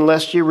sins and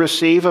lest you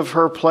receive of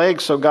her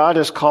plagues." So God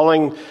is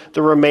calling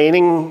the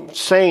remaining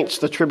saints,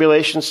 the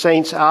tribulation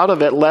saints, out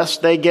of it,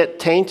 lest they get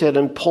tainted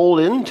and pulled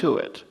into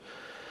it.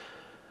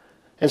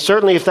 And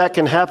certainly if that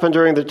can happen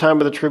during the time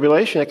of the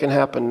tribulation, it can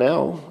happen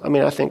now. I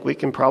mean, I think we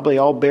can probably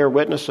all bear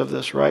witness of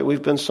this, right?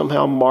 We've been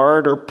somehow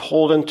marred or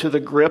pulled into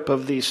the grip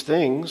of these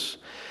things.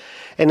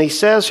 And he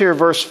says here,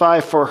 verse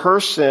 5, "For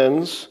her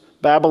sins,"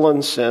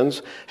 Babylon's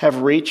sins,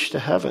 "have reached to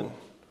heaven."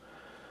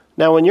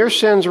 Now, when your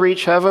sins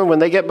reach heaven, when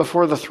they get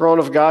before the throne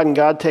of God and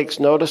God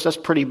takes notice, that's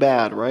pretty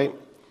bad, right?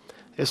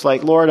 It's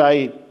like, "Lord,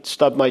 I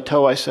stubbed my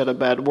toe, I said a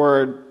bad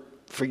word,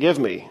 forgive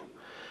me."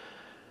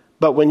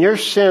 But when your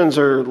sins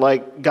are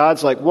like,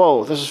 God's like,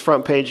 "Whoa, this is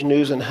front page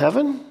news in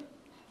heaven,"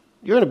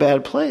 you're in a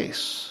bad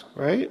place,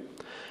 right?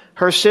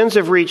 Her sins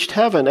have reached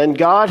heaven, and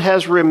God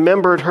has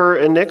remembered her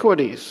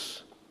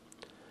iniquities.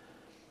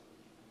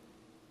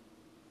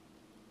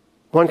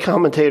 One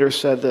commentator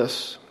said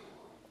this: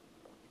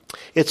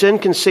 "It's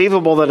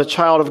inconceivable that a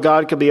child of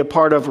God could be a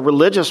part of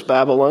religious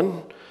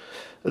Babylon,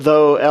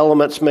 though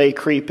elements may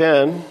creep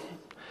in.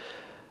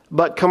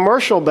 But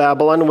commercial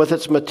Babylon, with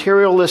its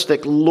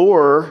materialistic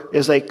lure,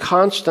 is a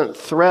constant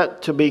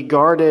threat to be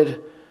guarded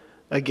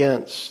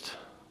against."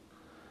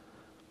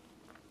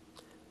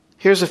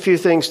 Here's a few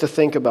things to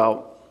think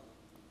about.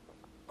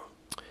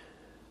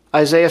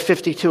 Isaiah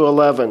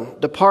 52:11,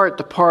 "Depart,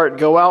 depart,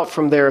 go out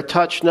from there,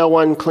 touch no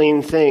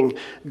unclean thing.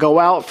 Go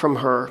out from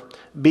her,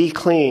 be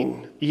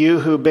clean, you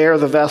who bear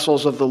the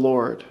vessels of the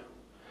Lord."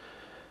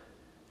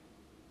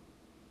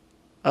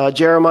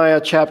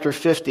 Jeremiah chapter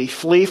 50,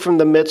 "Flee from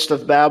the midst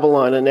of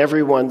Babylon, and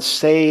everyone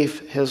save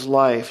his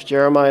life."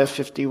 Jeremiah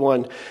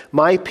 51,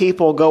 "My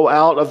people go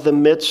out of the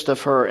midst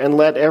of her, and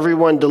let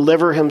everyone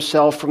deliver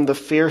himself from the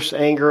fierce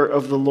anger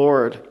of the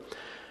Lord."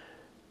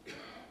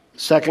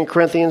 2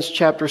 Corinthians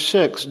chapter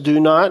 6, "Do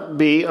not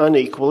be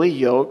unequally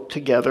yoked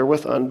together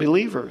with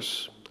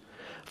unbelievers.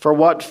 For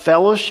what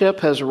fellowship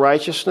has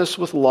righteousness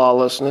with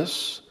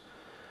lawlessness?"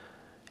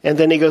 And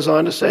then he goes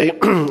on to say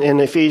in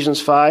Ephesians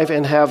 5,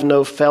 "And have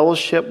no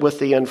fellowship with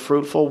the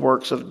unfruitful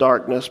works of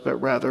darkness, but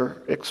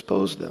rather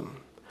expose them."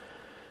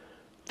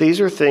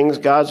 These are things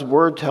God's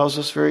word tells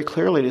us very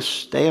clearly to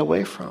stay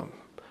away from.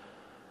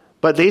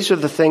 But these are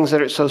the things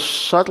that so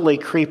subtly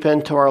creep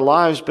into our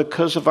lives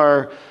because of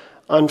our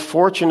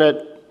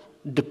unfortunate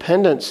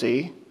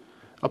dependency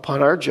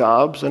upon our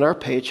jobs and our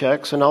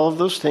paychecks and all of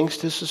those things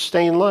to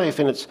sustain life.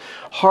 And it's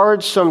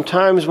hard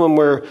sometimes when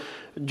we're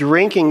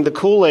drinking the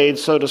Kool-Aid,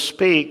 so to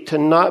speak, to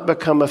not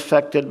become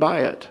affected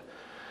by it.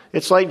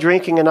 It's like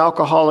drinking an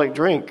alcoholic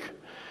drink.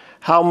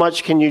 How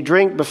much can you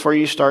drink before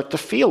you start to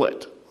feel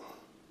it?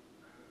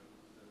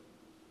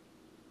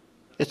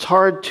 It's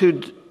hard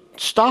to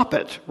stop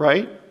it,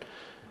 right?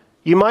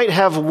 You might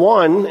have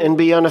one and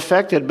be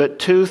unaffected, but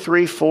 2,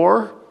 3,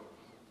 4,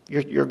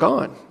 you're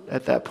gone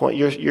at that point.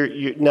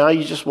 Now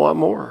you just want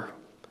more.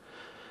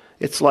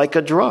 It's like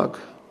a drug.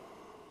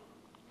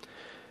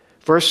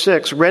 Verse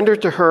 6, "Render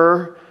to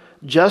her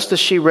just as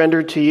she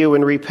rendered to you,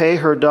 and repay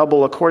her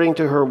double according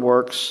to her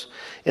works.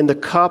 In the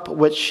cup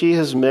which she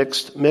has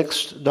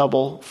mixed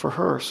double for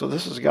her." So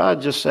this is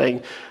God just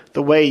saying,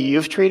 the way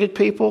you've treated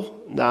people,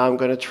 now I'm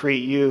going to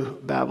treat you,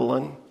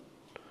 Babylon.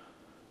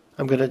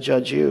 I'm going to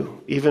judge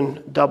you,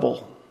 even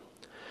double.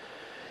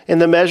 "In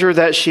the measure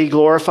that she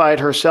glorified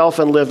herself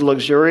and lived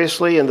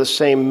luxuriously, in the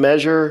same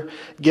measure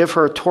give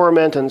her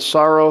torment and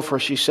sorrow, for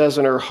she says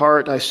in her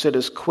heart, I sit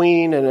as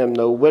queen and am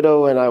no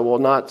widow, and I will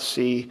not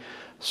see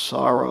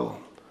sorrow."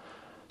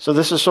 So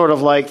this is sort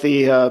of like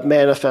the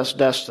manifest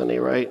destiny,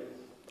 right?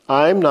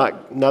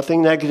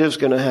 Nothing negative is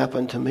going to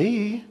happen to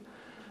me.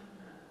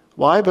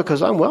 Why?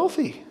 Because I'm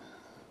wealthy.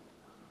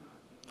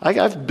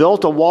 I've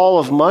built a wall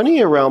of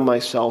money around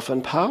myself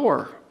and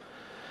power.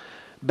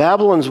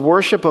 Babylon's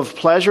worship of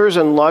pleasures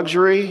and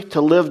luxury,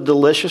 to live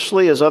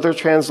deliciously, as other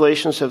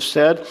translations have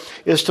said,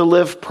 is to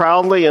live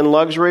proudly in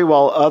luxury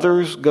while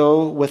others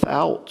go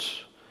without.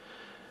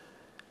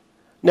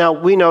 Now,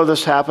 we know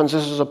this happens.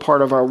 This is a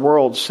part of our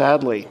world,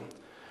 sadly.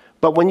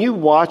 But when you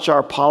watch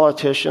our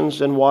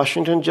politicians in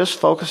Washington just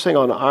focusing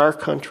on our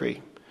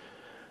country,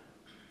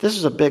 this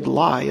is a big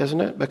lie,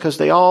 isn't it? Because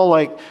they all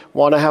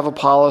want to have a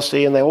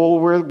policy and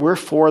we're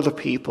for the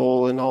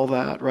people and all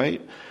that,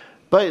 right?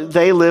 But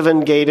they live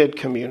in gated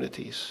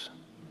communities.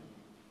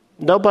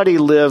 Nobody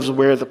lives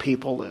where the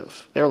people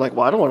live. They're like,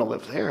 well, I don't want to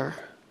live there,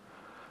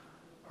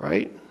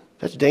 right?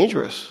 That's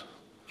dangerous.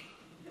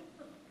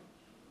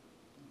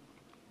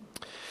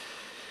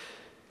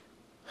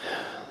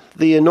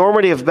 The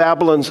enormity of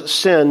Babylon's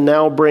sin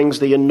now brings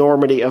the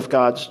enormity of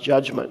God's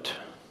judgment.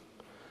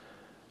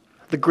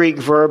 The Greek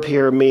verb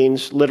here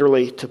means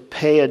literally to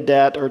pay a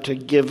debt or to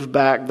give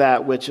back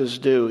that which is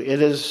due.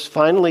 It is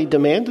finally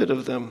demanded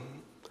of them.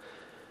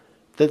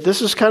 That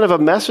this is kind of a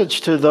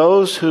message to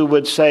those who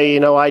would say,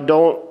 I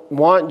don't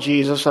want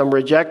Jesus, I'm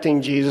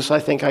rejecting Jesus, I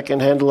think I can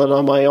handle it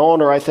on my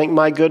own, or I think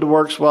my good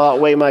works will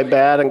outweigh my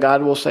bad, and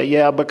God will say,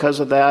 yeah, because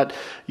of that,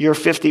 you're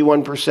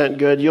 51%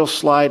 good, you'll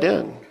slide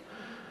in.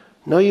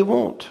 No, you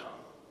won't.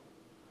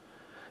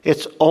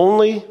 It's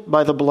only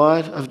by the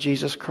blood of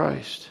Jesus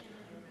Christ.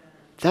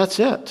 That's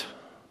it.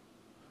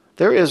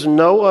 There is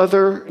no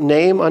other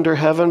name under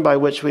heaven by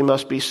which we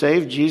must be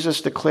saved.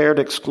 Jesus declared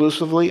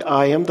exclusively,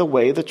 I am the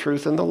way, the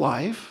truth, and the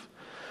life.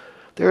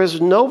 There is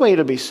no way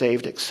to be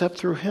saved except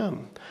through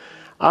him.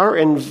 Our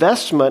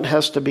investment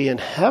has to be in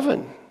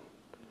heaven,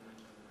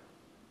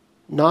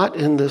 not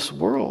in this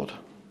world.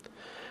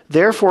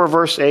 Therefore,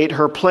 verse 8,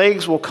 her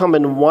plagues will come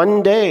in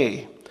one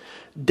day,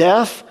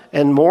 death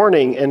and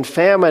mourning and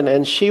famine,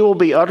 and she will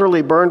be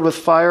utterly burned with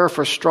fire,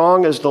 for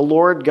strong is the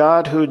Lord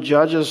God who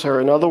judges her.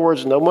 In other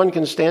words, no one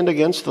can stand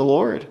against the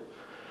Lord.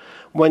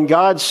 When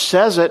God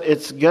says it,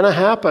 it's going to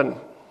happen.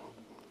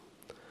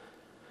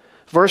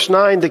 Verse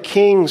 9, the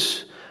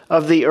kings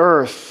of the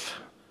earth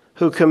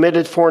who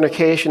committed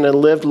fornication and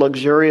lived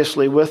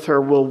luxuriously with her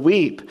will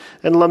weep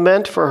and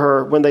lament for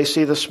her when they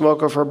see the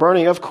smoke of her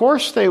burning. Of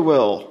course they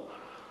will.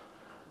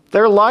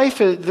 Their life,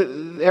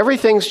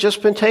 everything's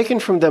just been taken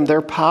from them.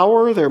 Their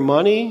power, their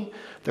money,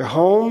 their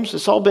homes,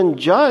 it's all been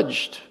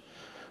judged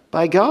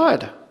by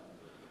God.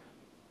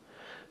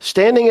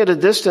 Standing at a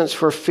distance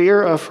for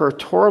fear of her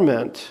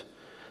torment,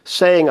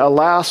 saying,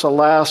 alas,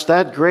 alas,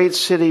 that great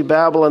city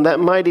Babylon, that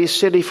mighty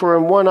city, for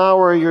in 1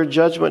 hour your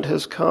judgment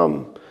has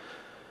come.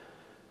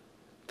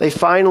 They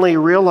finally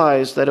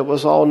realized that it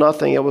was all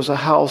nothing. It was a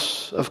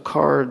house of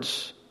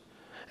cards.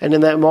 And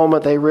in that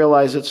moment they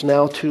realized it's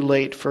now too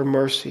late for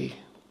mercy.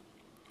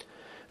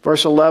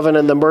 Verse 11,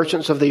 and the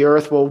merchants of the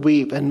earth will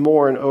weep and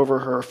mourn over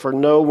her, for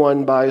no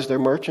one buys their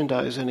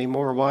merchandise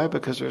anymore. Why?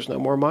 Because there's no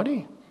more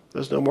money.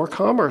 There's no more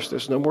commerce.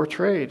 There's no more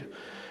trade.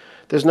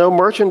 There's no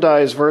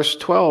merchandise, verse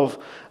 12,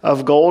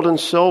 of gold and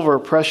silver,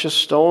 precious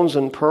stones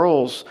and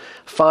pearls,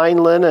 fine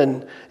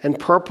linen and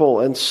purple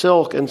and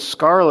silk and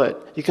scarlet.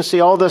 You can see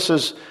all this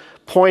is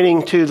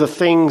pointing to the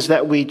things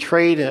that we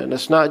trade in.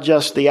 It's not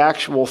just the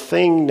actual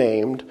thing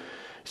named.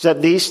 It's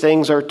that these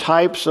things are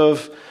types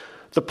of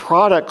the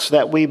products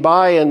that we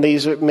buy, and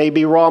these may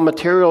be raw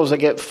materials that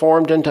get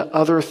formed into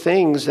other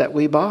things that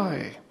we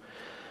buy.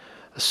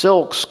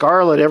 Silk,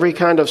 scarlet, every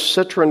kind of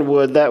citron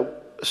wood.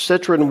 That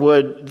citron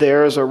wood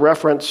there is a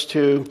reference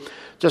to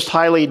just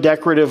highly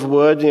decorative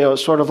wood.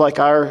 It's sort of like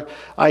our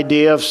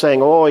idea of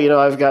saying,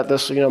 I've got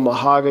this,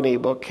 mahogany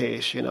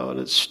bookcase, and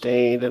it's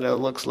stained and it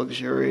looks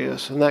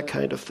luxurious and that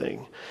kind of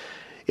thing.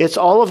 It's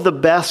all of the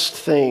best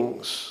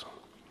things.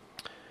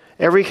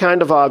 Every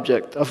kind of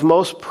object of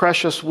most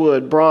precious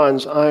wood,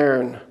 bronze,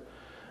 iron,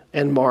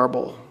 and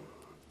marble.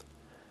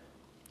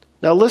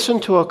 Now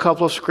listen to a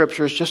couple of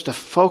scriptures just to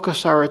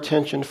focus our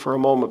attention for a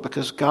moment,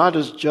 because God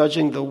is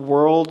judging the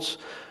world's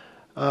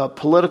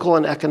political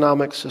and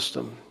economic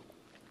system.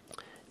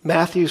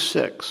 Matthew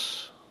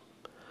 6.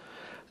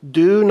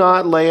 Do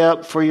not lay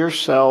up for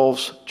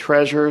yourselves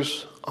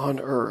treasures on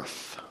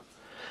earth,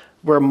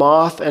 where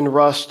moth and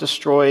rust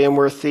destroy and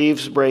where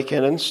thieves break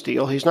in and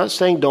steal. He's not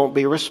saying don't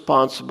be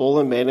responsible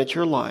and manage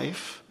your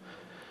life.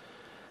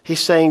 He's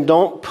saying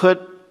don't put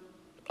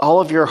all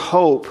of your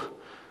hope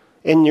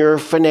in your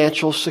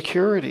financial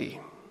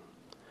security.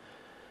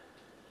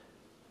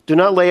 Do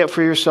not lay up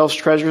for yourselves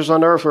treasures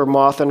on earth where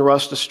moth and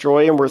rust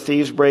destroy and where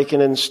thieves break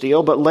in and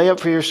steal, but lay up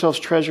for yourselves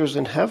treasures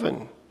in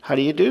heaven. How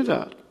do you do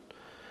that?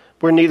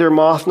 Where neither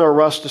moth nor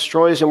rust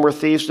destroys and where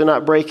thieves do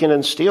not break in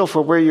and steal.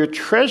 For where your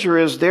treasure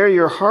is, there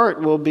your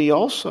heart will be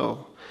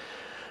also.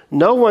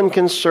 No one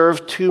can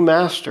serve two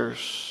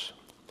masters.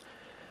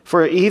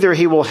 For either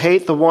he will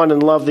hate the one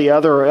and love the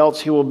other, or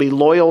else he will be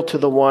loyal to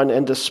the one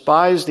and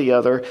despise the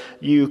other.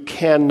 You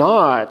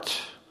cannot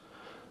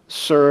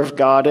serve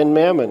God and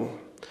mammon.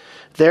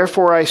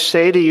 Therefore I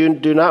say to you,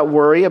 do not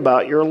worry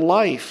about your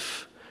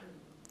life,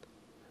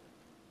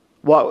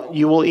 what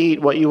you will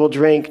eat, what you will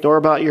drink, nor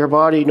about your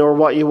body, nor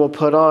what you will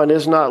put on.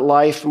 Is not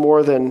life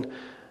more than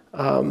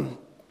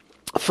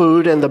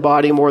food, and the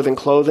body more than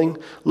clothing?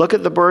 Look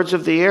at the birds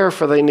of the air,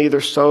 for they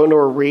neither sow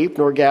nor reap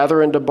nor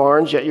gather into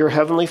barns, yet your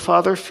heavenly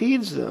Father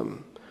feeds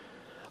them.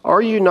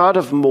 Are you not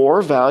of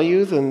more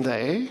value than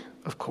they?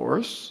 Of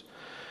course.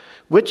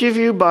 Which of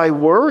you by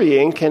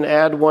worrying can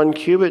add 1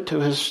 cubit to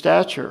his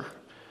stature?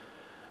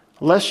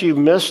 Lest you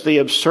miss the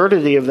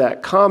absurdity of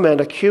that comment,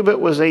 a cubit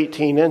was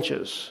 18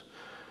 inches.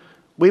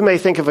 We may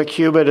think of a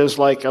cubit as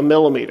like a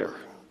millimeter.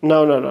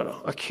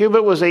 No. A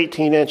cubit was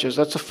 18 inches.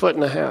 That's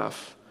 1.5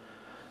 feet.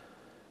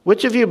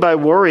 Which of you by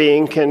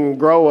worrying can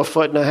grow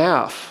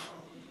 1.5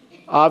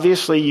 feet?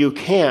 Obviously you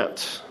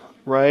can't,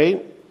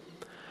 right?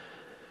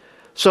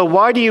 So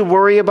why do you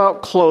worry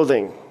about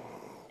clothing?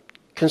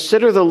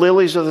 Consider the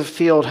lilies of the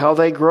field, how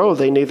they grow.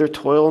 They neither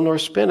toil nor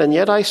spin. And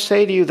yet I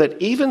say to you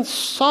that even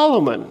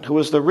Solomon, who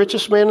was the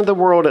richest man in the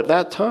world at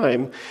that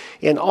time,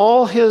 in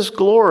all his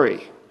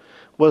glory,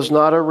 was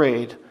not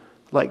arrayed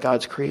like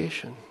God's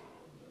creation.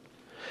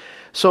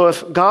 So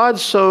if God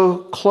so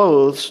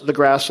clothes the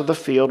grass of the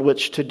field,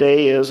 which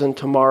today is and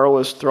tomorrow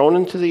is thrown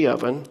into the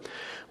oven,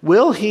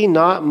 will he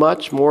not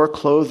much more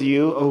clothe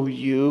you, O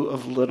you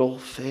of little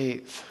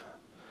faith?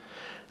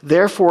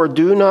 Therefore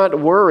do not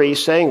worry,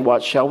 saying,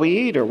 what shall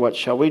we eat, or what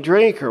shall we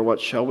drink, or what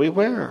shall we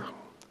wear?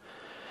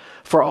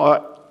 For after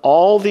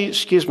all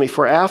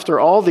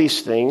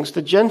these things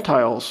the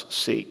Gentiles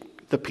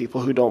seek. The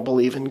people who don't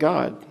believe in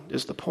God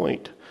is the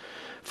point.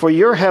 For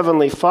your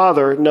heavenly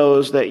Father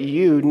knows that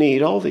you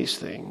need all these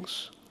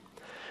things.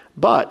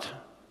 But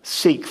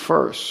seek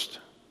first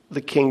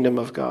the kingdom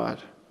of God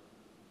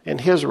and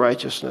his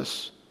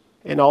righteousness,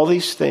 and all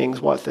these things,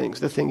 what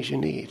things? The things you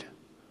need,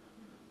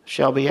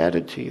 shall be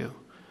added to you.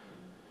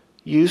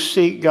 You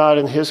seek God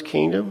and his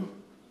kingdom,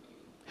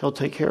 he'll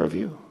take care of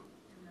you.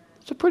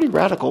 It's a pretty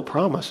radical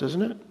promise,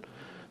 isn't it?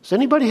 Does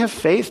anybody have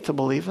faith to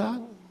believe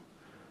that?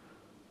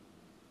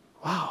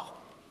 Wow.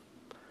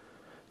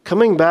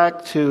 Coming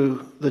back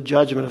to the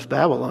judgment of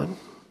Babylon,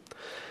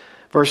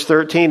 verse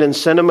 13, and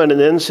cinnamon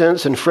and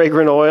incense and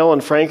fragrant oil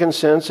and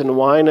frankincense and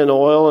wine and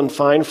oil and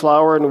fine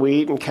flour and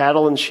wheat and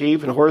cattle and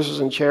sheep and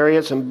horses and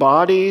chariots and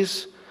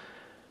bodies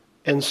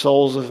and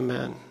souls of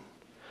men.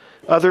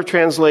 Other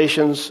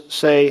translations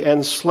say,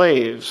 and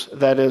slaves,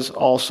 that is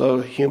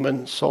also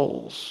human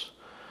souls.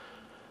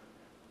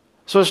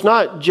 So it's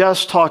not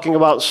just talking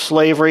about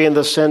slavery in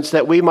the sense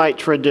that we might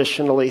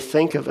traditionally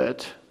think of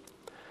it.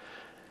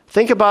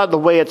 Think about the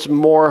way it's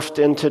morphed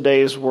in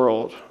today's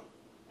world,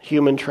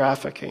 human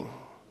trafficking.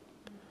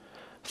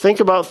 Think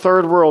about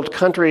third world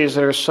countries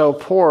that are so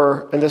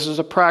poor, and this is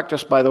a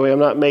practice, by the way, I'm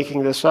not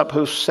making this up,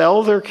 who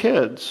sell their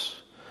kids,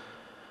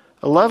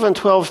 11,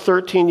 12,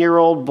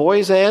 13-year-old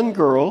boys and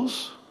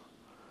girls,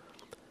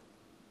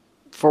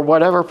 for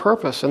whatever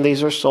purpose. And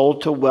these are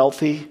sold to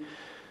wealthy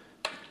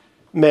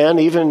men,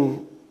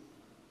 even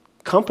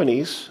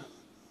companies,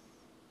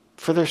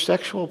 for their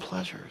sexual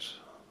pleasures.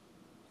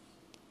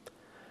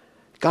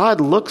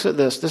 God looks at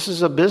this. This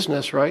is a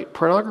business, right?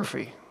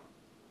 Pornography.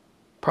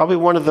 Probably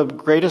one of the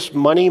greatest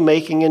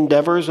money-making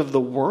endeavors of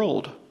the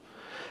world.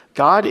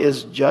 God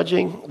is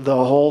judging the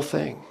whole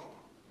thing.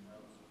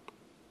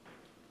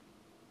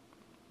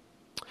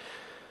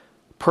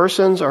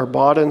 Persons are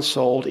bought and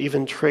sold,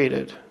 even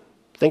traded.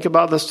 Think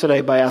about this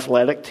today by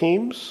athletic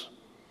teams,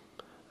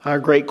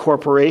 great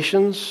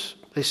corporations.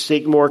 They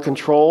seek more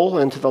control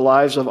into the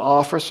lives of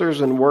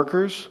officers and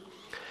workers.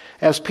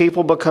 As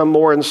people become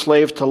more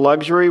enslaved to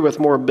luxury with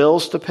more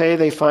bills to pay,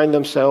 they find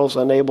themselves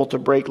unable to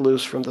break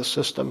loose from the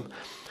system.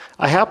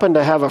 I happen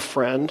to have a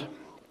friend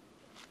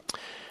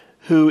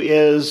who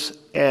is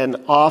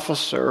an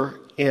officer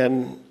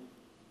in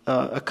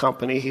a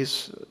company.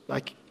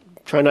 I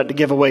try not to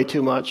give away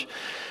too much.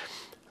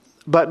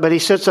 But he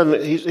sits on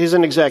he's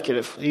an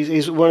executive.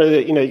 He's one of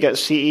the, you got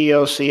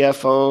CEO,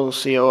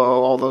 CFO, COO,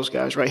 all those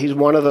guys, right? He's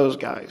one of those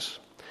guys.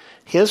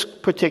 His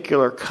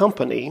particular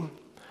company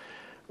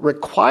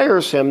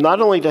requires him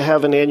not only to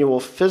have an annual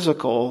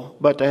physical,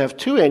 but to have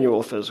 2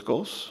 annual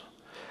physicals.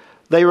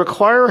 They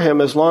require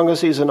him, as long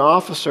as he's an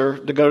officer,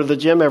 to go to the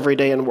gym every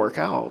day and work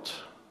out.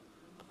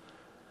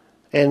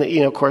 And,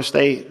 of course,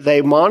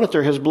 they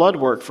monitor his blood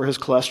work for his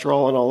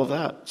cholesterol and all of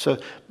that. So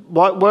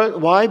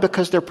why?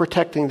 Because they're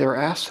protecting their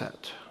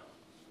asset.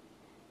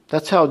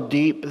 That's how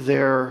deep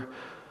their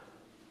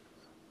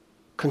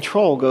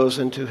control goes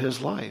into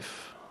his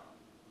life.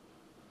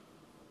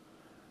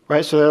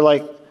 Right? So they're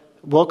like,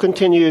 we'll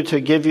continue to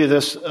give you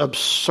this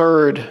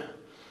absurd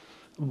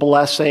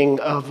blessing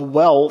of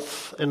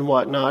wealth and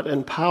whatnot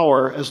and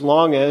power as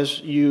long as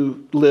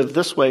you live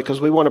this way, because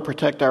we want to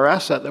protect our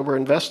asset that we're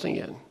investing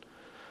in.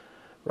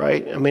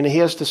 Right? I mean, he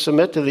has to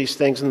submit to these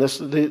things,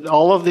 and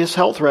all of these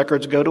health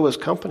records go to his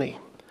company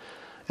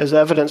as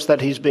evidence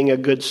that he's being a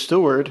good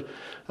steward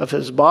of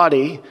his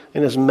body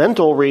and his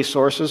mental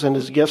resources and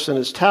his gifts and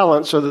his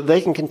talents, so that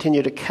they can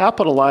continue to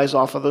capitalize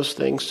off of those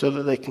things so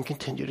that they can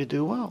continue to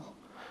do well.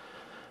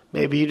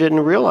 Maybe you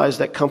didn't realize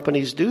that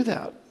companies do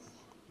that.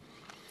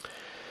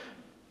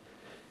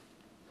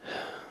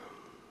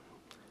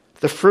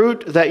 The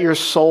fruit that your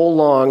soul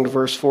longed,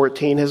 verse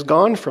 14, has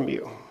gone from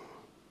you.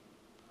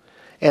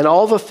 And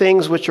all the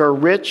things which are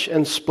rich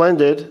and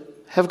splendid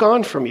have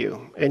gone from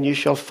you, and you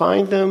shall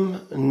find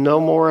them no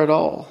more at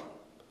all.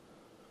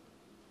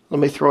 Let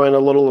me throw in a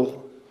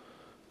little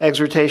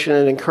exhortation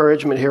and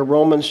encouragement here.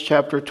 Romans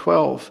chapter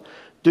 12.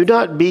 Do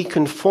not be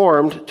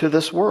conformed to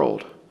this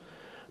world,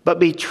 but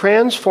be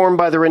transformed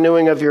by the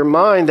renewing of your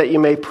mind, that you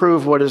may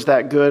prove what is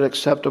that good,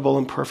 acceptable,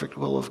 and perfect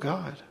will of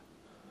God.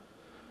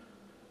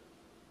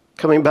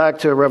 Coming back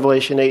to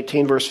Revelation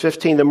 18, verse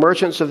 15, the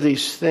merchants of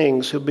these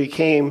things who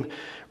became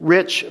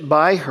rich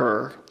by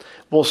her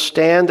will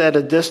stand at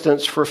a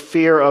distance for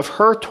fear of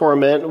her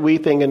torment,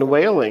 weeping and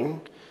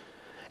wailing,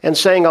 and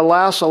saying,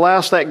 Alas,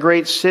 alas, that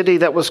great city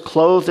that was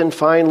clothed in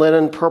fine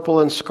linen, purple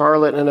and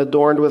scarlet, and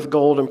adorned with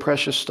gold and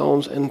precious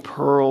stones and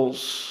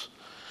pearls.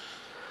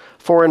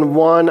 For in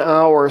 1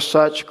 hour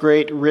such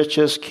great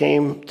riches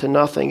came to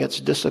nothing. It's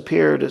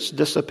disappeared, it's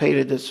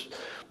dissipated, it's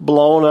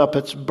blown up,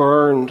 it's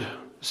burned,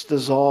 it's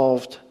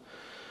dissolved.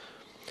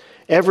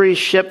 Every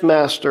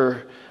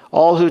shipmaster,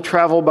 all who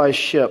travel by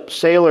ship,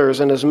 sailors,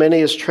 and as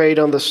many as trade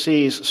on the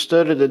seas,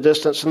 stood at a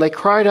distance, and they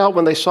cried out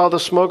when they saw the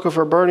smoke of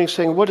her burning,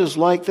 saying, What is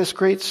like this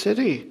great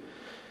city?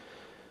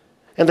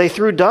 And they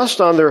threw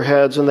dust on their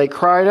heads, and they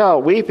cried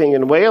out, weeping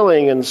and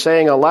wailing, and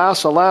saying,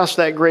 Alas, alas,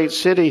 that great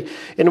city,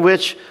 in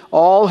which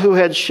all who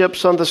had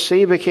ships on the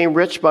sea became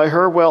rich by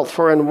her wealth,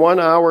 for in 1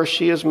 hour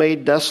she is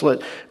made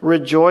desolate.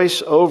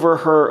 Rejoice over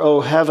her, O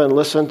heaven.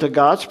 Listen to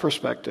God's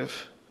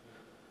perspective.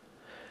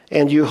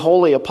 And you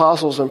holy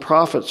apostles and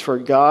prophets, for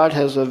God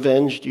has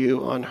avenged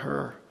you on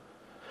her.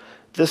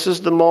 This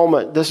is the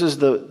moment, this is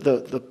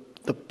the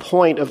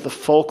point of the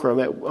fulcrum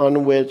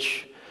on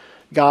which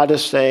God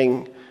is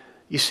saying,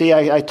 you see,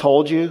 I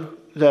told you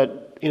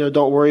that,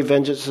 don't worry,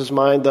 vengeance is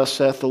mine, thus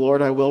saith the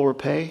Lord, I will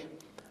repay.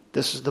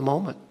 This is the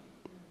moment.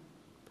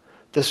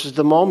 This is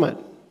the moment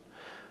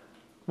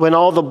when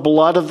all the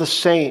blood of the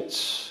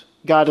saints,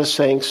 God is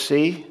saying,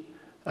 see,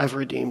 I've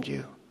redeemed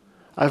you.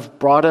 I've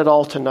brought it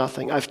all to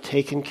nothing. I've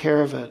taken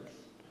care of it.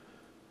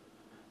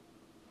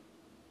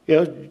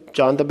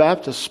 John the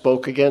Baptist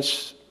spoke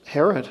against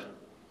Herod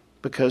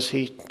because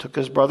he took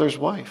his brother's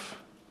wife.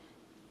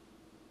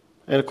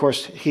 And of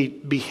course, he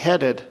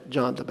beheaded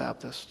John the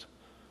Baptist.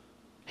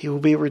 He will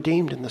be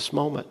redeemed in this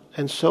moment.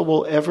 And so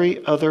will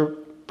every other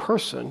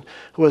person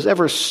who has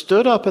ever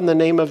stood up in the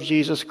name of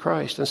Jesus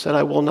Christ and said,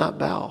 I will not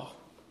bow.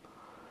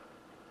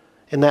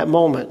 In that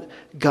moment,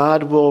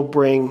 God will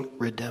bring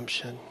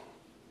redemption.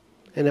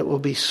 And it will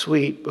be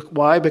sweet.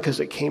 Why?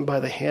 Because it came by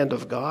the hand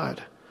of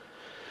God.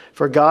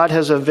 For God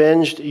has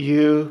avenged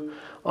you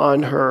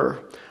on her.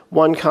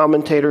 One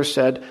commentator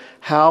said,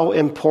 how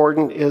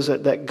important is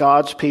it that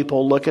God's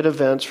people look at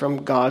events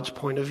from God's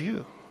point of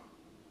view?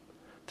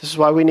 This is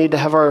why we need to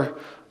have our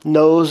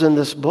nose in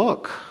this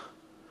book,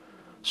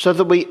 so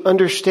that we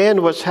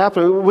understand what's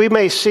happening. We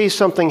may see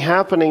something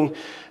happening.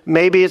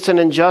 Maybe it's an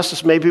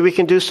injustice. Maybe we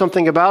can do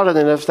something about it.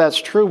 And if that's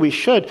true, we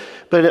should.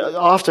 But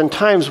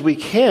oftentimes we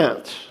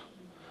can't.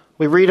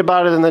 We read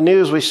about it in the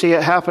news. We see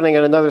it happening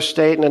in another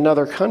state, in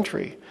another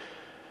country.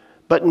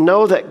 But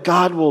know that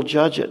God will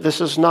judge it.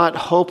 This is not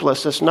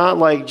hopeless. It's not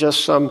like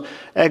just some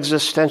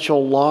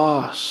existential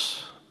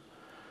loss.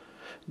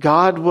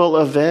 God will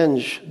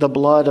avenge the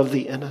blood of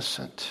the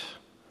innocent.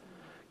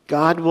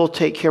 God will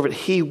take care of it.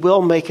 He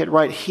will make it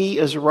right. He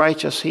is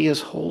righteous. He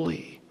is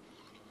holy.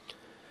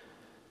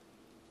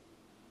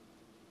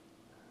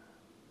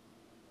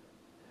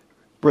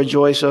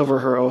 Rejoice over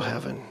her, O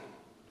heaven,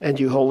 and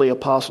you holy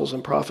apostles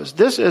and prophets.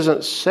 This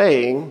isn't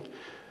saying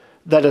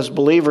that as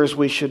believers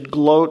we should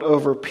gloat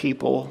over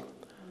people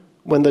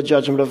when the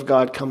judgment of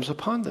God comes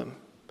upon them.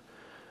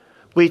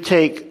 We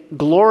take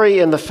glory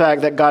in the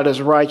fact that God is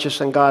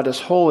righteous and God is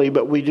holy,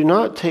 but we do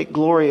not take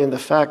glory in the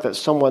fact that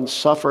someone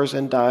suffers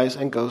and dies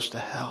and goes to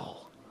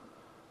hell.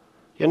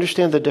 You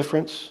understand the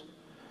difference?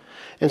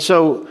 And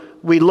so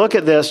we look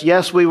at this,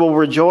 yes, we will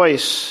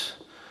rejoice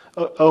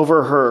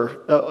over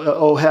her,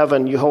 O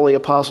heaven, you holy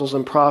apostles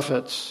and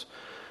prophets,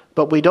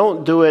 but we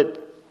don't do it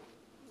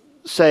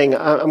saying,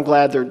 I'm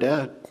glad they're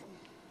dead.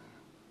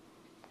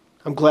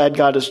 I'm glad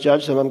God has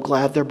judged them. I'm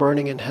glad they're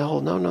burning in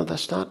hell. No,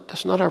 that's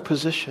not our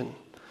position.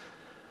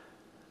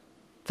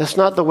 That's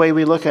not the way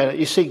we look at it.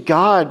 You see,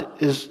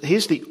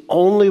 He's the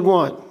only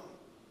one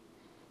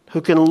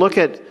who can look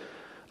at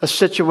a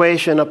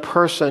situation, a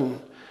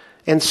person,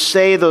 and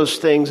say those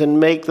things and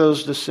make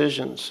those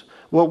decisions.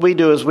 What we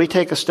do is we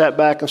take a step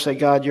back and say,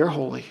 God, you're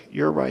holy.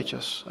 You're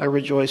righteous. I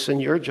rejoice in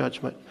your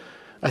judgment.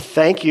 I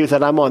thank you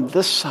that I'm on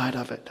this side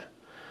of it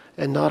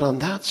and not on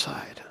that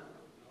side.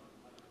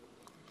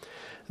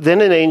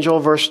 Then an angel,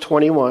 verse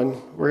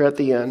 21, we're at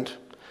the end.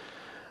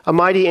 A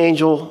mighty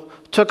angel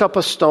took up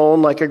a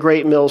stone like a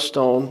great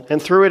millstone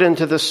and threw it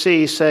into the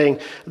sea, saying,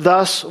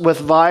 Thus with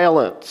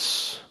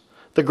violence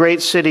the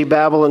great city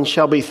Babylon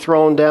shall be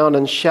thrown down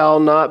and shall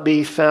not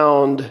be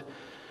found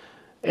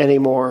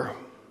anymore.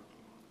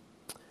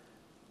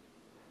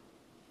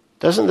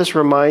 Doesn't this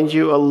remind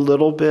you a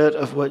little bit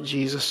of what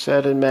Jesus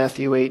said in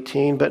Matthew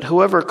 18? But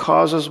whoever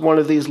causes one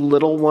of these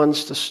little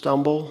ones to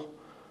stumble,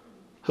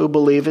 who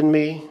believe in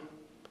me,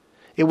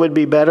 it would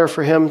be better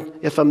for him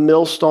if a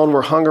millstone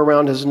were hung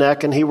around his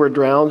neck and he were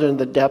drowned in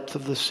the depth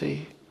of the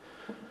sea.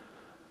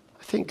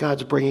 I think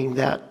God's bringing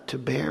that to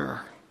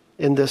bear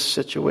in this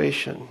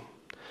situation.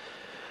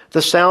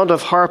 The sound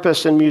of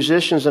harpists and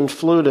musicians and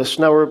flutists.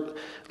 Now,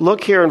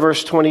 look here in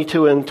verse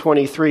 22 and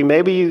 23.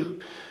 Maybe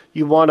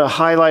you want to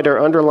highlight or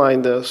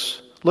underline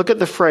this. Look at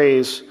the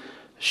phrase,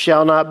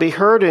 shall not be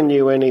heard in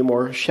you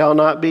anymore, shall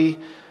be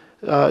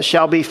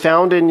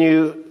found in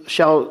you,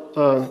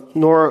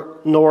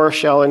 nor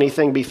shall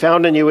anything be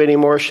found in you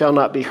anymore, shall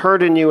not be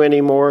heard in you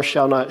anymore,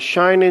 shall not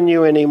shine in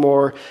you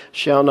anymore,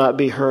 shall not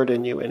be heard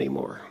in you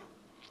anymore.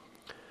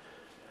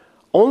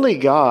 Only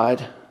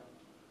God,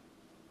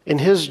 in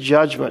his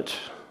judgment,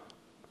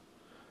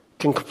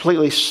 can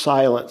completely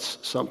silence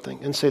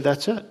something and say,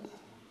 that's it,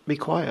 be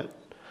quiet.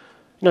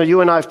 You know,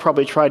 you and I have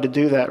probably tried to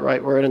do that,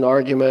 right? We're in an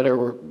argument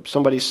or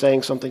somebody's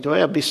saying something to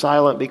us, be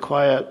silent, be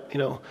quiet. You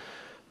know,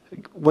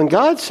 when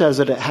God says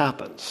it, it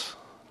happens,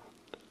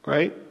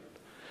 right?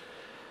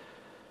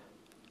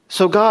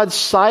 So God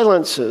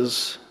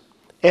silences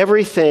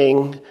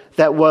everything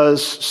that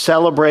was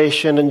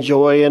celebration and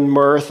joy and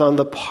mirth on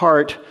the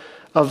part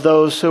of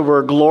those who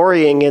were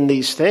glorying in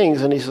these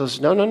things. And he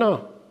says,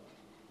 no.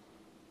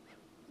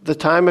 The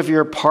time of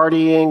your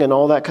partying and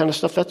all that kind of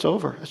stuff, that's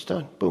over. It's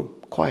done. Boom,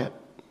 quiet.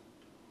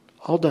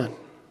 All done.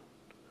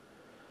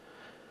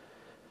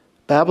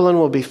 Babylon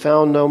will be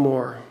found no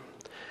more.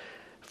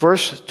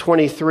 Verse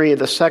 23,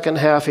 the second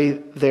half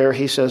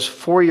he says,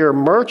 for your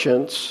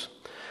merchants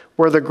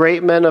were the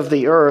great men of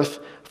the earth,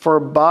 for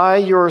by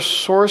your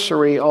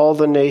sorcery all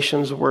the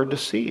nations were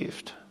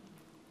deceived.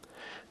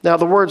 Now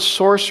the word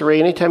sorcery,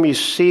 anytime you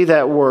see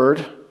that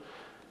word,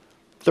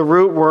 the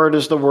root word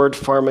is the word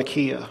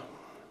pharmakia.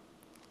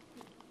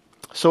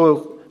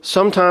 So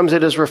sometimes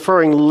it is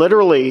referring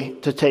literally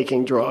to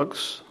taking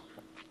drugs.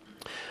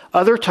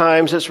 Other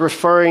times it's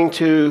referring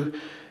to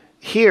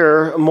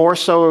here more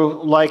so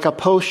like a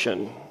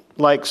potion,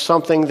 like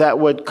something that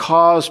would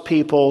cause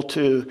people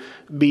to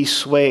be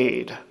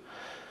swayed.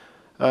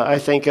 I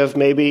think of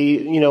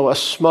maybe, a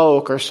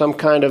smoke or some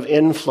kind of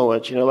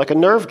influence, like a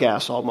nerve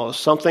gas almost,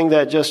 something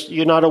that just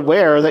you're not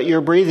aware that you're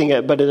breathing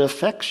it, but it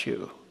affects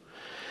you.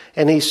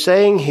 And he's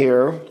saying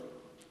here,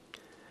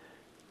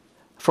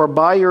 for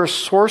by your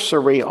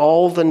sorcery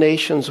all the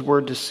nations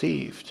were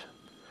deceived.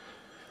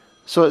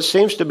 So it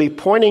seems to be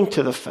pointing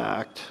to the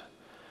fact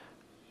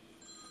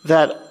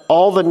that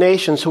all the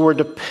nations who were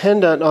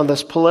dependent on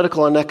this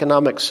political and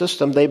economic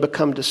system, they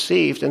become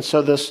deceived. And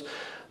so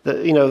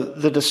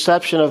the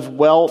deception of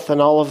wealth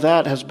and all of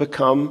that has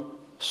become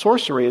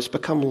sorcery. It's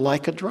become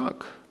like a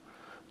drug,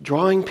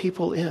 drawing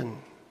people in.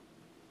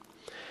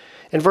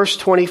 In verse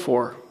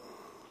 24,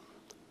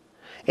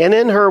 and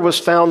in her was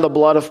found the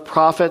blood of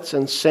prophets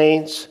and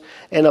saints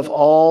and of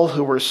all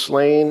who were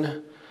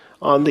slain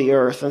on the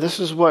earth. And this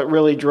is what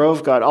really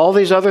drove God. All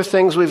these other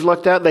things we've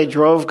looked at, they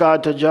drove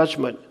God to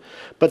judgment.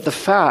 But the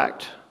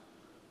fact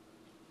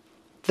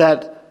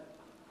that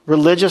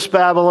religious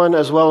Babylon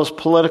as well as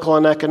political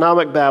and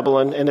economic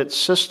Babylon and its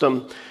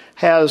system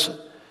has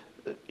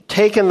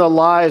taken the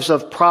lives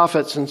of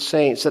prophets and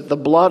saints, that the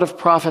blood of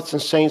prophets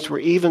and saints were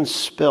even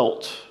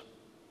spilt.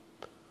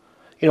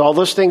 All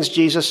those things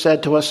Jesus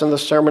said to us in the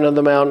Sermon on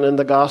the Mount and in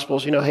the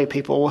Gospels, hey,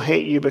 people will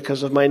hate you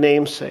because of my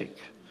name's sake.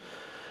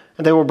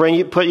 And they will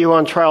put you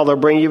on trial. They'll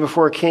bring you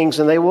before kings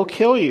and they will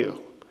kill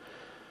you.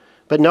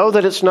 But know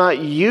that it's not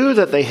you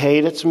that they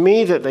hate, it's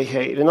me that they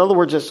hate. In other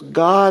words, it's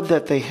God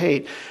that they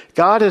hate.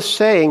 God is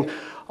saying,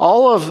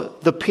 all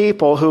of the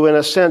people who, in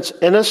a sense,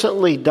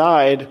 innocently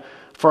died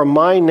for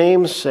my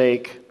name's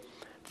sake,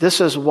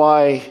 this is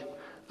why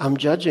I'm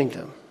judging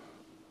them.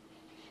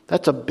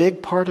 That's a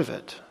big part of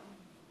it.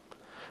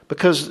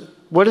 Because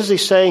what is he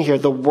saying here?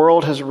 The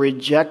world has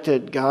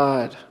rejected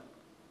God.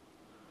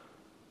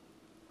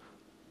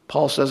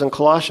 Paul says in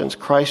Colossians,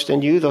 Christ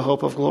in you, the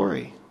hope of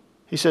glory.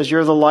 He says,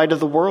 you're the light of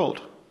the world.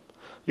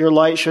 Your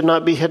light should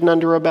not be hidden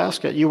under a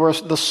basket. You are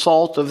the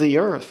salt of the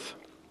earth.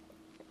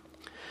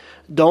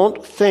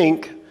 Don't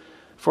think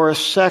for a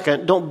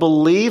second, don't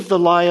believe the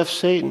lie of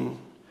Satan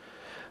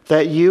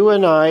that you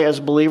and I,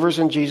 as believers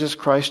in Jesus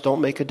Christ,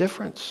 don't make a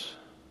difference.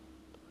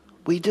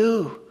 We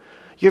do.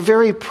 Your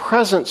very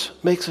presence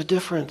makes a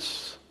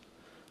difference.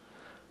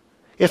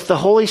 If the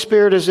Holy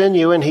Spirit is in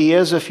you, and he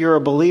is if you're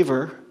a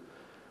believer,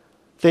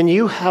 then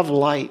you have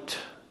light.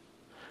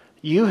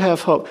 You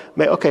have hope.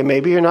 Okay,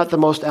 maybe you're not the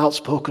most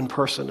outspoken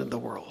person in the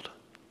world.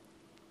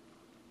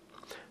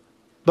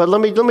 But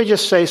let me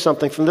just say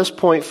something from this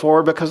point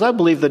forward, because I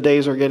believe the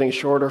days are getting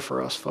shorter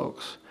for us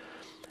folks.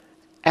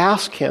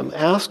 Ask him,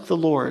 ask the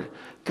Lord,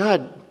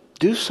 God,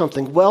 do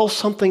something, well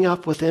something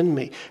up within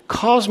me.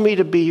 Cause me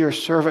to be your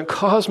servant.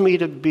 Cause me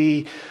to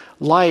be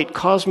light.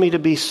 Cause me to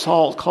be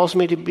salt. Cause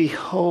me to be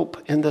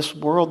hope in this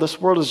world.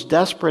 This world is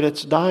desperate.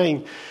 It's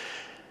dying.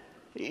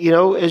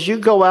 As you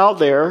go out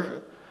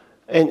there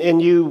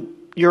and you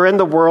you're in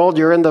the world,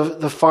 you're in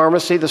the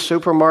pharmacy, the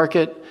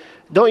supermarket.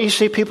 Don't you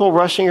see people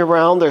rushing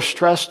around? They're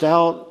stressed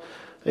out.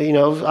 You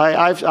know,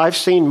 I've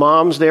seen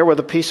moms there with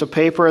a piece of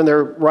paper and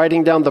they're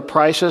writing down the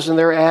prices and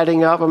they're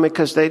adding up. I mean,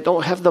 because they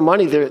don't have the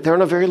money. They're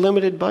on a very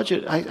limited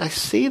budget. I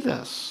see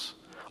this.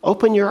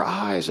 Open your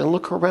eyes and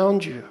look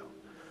around you.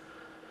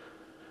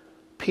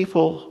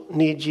 People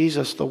need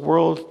Jesus. The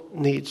world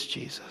needs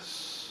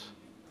Jesus.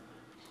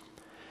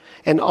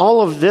 And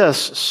all of this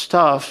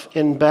stuff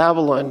in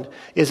Babylon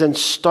is in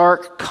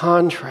stark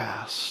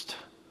contrast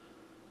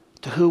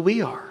to who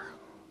we are.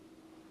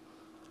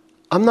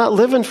 I'm not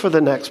living for the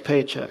next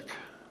paycheck.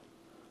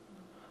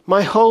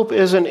 My hope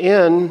isn't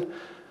in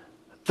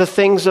the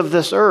things of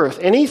this earth.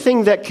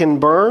 Anything that can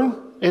burn,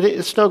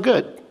 it's no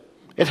good.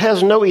 It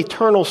has no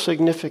eternal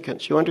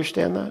significance. You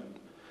understand that?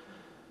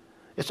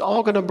 It's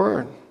all going to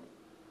burn.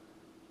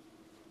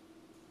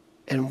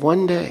 And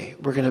one day,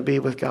 we're going to be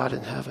with God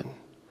in heaven.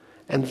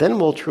 And then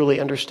we'll truly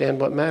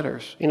understand what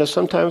matters. You know,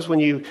 sometimes when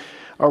you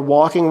are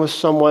walking with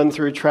someone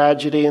through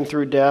tragedy and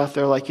through death,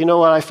 they're like, you know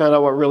what, I found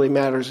out what really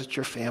matters. It's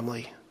your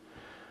family.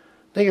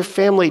 Now, your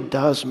family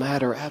does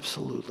matter,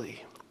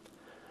 absolutely.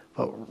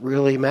 What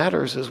really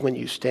matters is when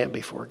you stand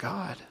before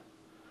God.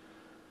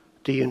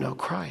 Do you know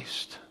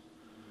Christ?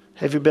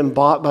 Have you been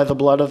bought by the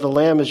blood of the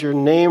Lamb? Is your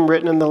name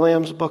written in the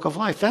Lamb's book of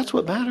life? That's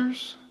what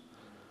matters.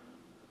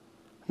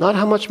 Not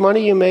how much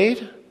money you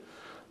made.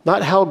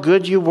 Not how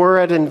good you were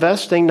at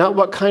investing. Not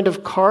what kind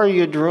of car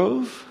you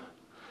drove.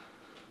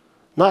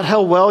 Not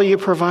how well you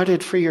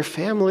provided for your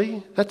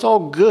family. That's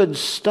all good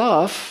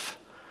stuff.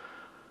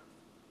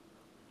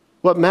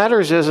 What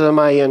matters is, am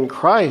I in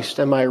Christ?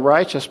 Am I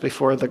righteous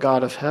before the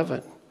God of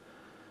heaven?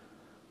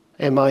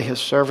 Am I his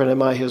servant?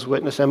 Am I his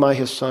witness? Am I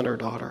his son or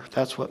daughter?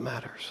 That's what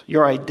matters.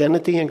 Your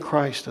identity in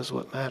Christ is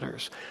what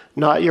matters,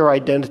 not your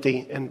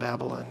identity in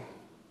Babylon.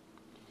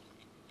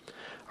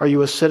 Are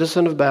you a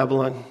citizen of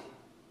Babylon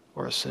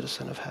or a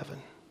citizen of heaven?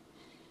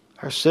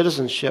 Our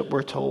citizenship,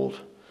 we're told,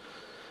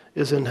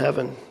 is in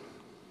heaven.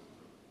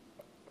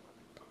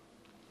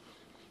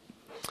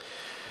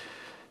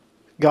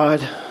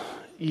 God,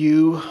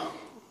 you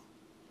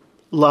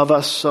love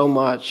us so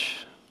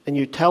much, and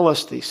you tell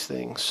us these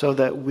things so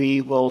that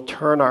we will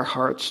turn our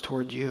hearts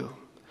toward you.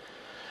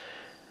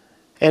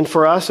 And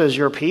for us as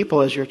your people,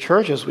 as your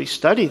church, as we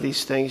study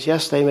these things,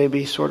 yes, they may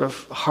be sort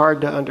of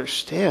hard to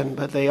understand,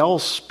 but they all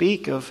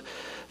speak of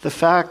the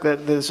fact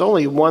that there's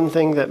only one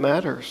thing that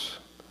matters.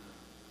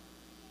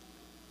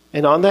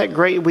 And on that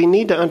we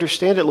need to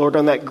understand it, Lord,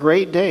 on that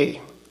great day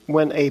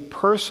when a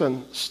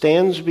person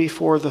stands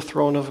before the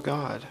throne of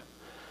God.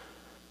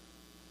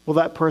 Will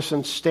that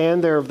person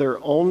stand there of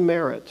their own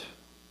merit?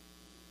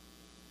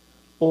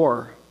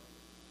 Or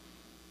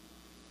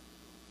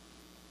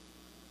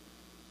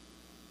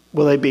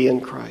will they be in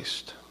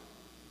Christ?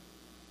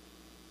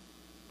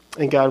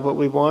 And God, what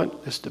we want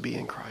is to be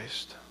in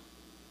Christ.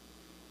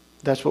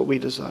 That's what we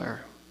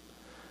desire.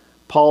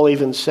 Paul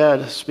even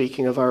said,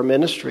 speaking of our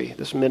ministry,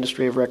 this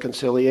ministry of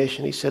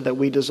reconciliation, he said that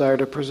we desire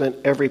to present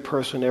every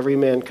person, every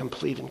man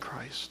complete in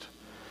Christ.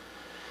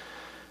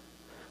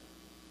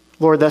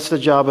 Lord, that's the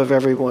job of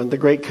everyone. The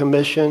Great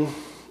Commission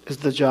is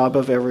the job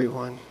of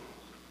everyone.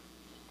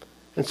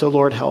 And so,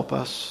 Lord, help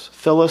us.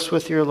 Fill us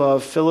with your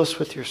love. Fill us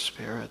with your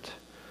Spirit.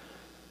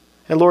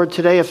 And Lord,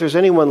 today, if there's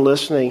anyone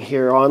listening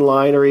here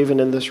online or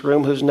even in this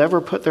room who's never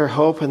put their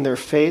hope and their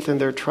faith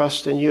and their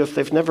trust in you, if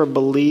they've never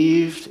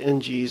believed in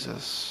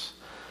Jesus,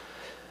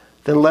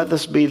 then let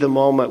this be the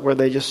moment where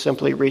they just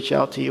simply reach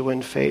out to you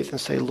in faith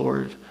and say,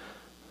 Lord,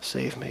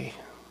 save me.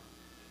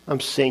 I'm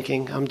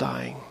sinking. I'm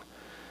dying.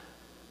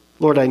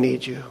 Lord, I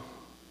need you.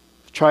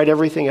 I've tried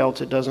everything else.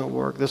 It doesn't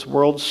work. This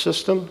world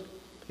system,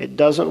 it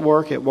doesn't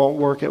work. It won't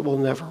work. It will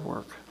never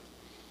work.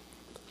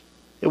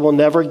 It will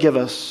never give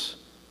us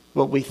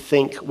what we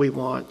think we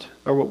want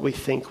or what we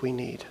think we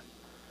need.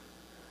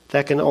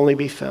 That can only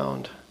be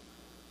found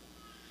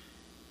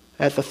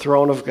at the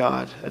throne of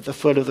God, at the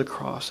foot of the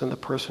cross, in the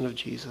person of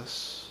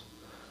Jesus.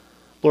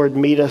 Lord,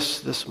 meet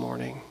us this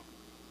morning.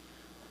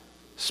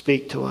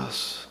 Speak to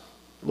us.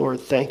 Lord,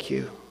 thank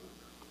you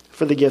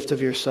for the gift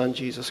of your Son,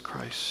 Jesus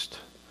Christ.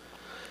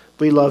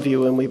 We love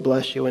you and we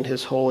bless you in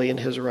his holy and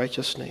his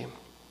righteous name.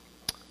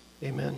 Amen.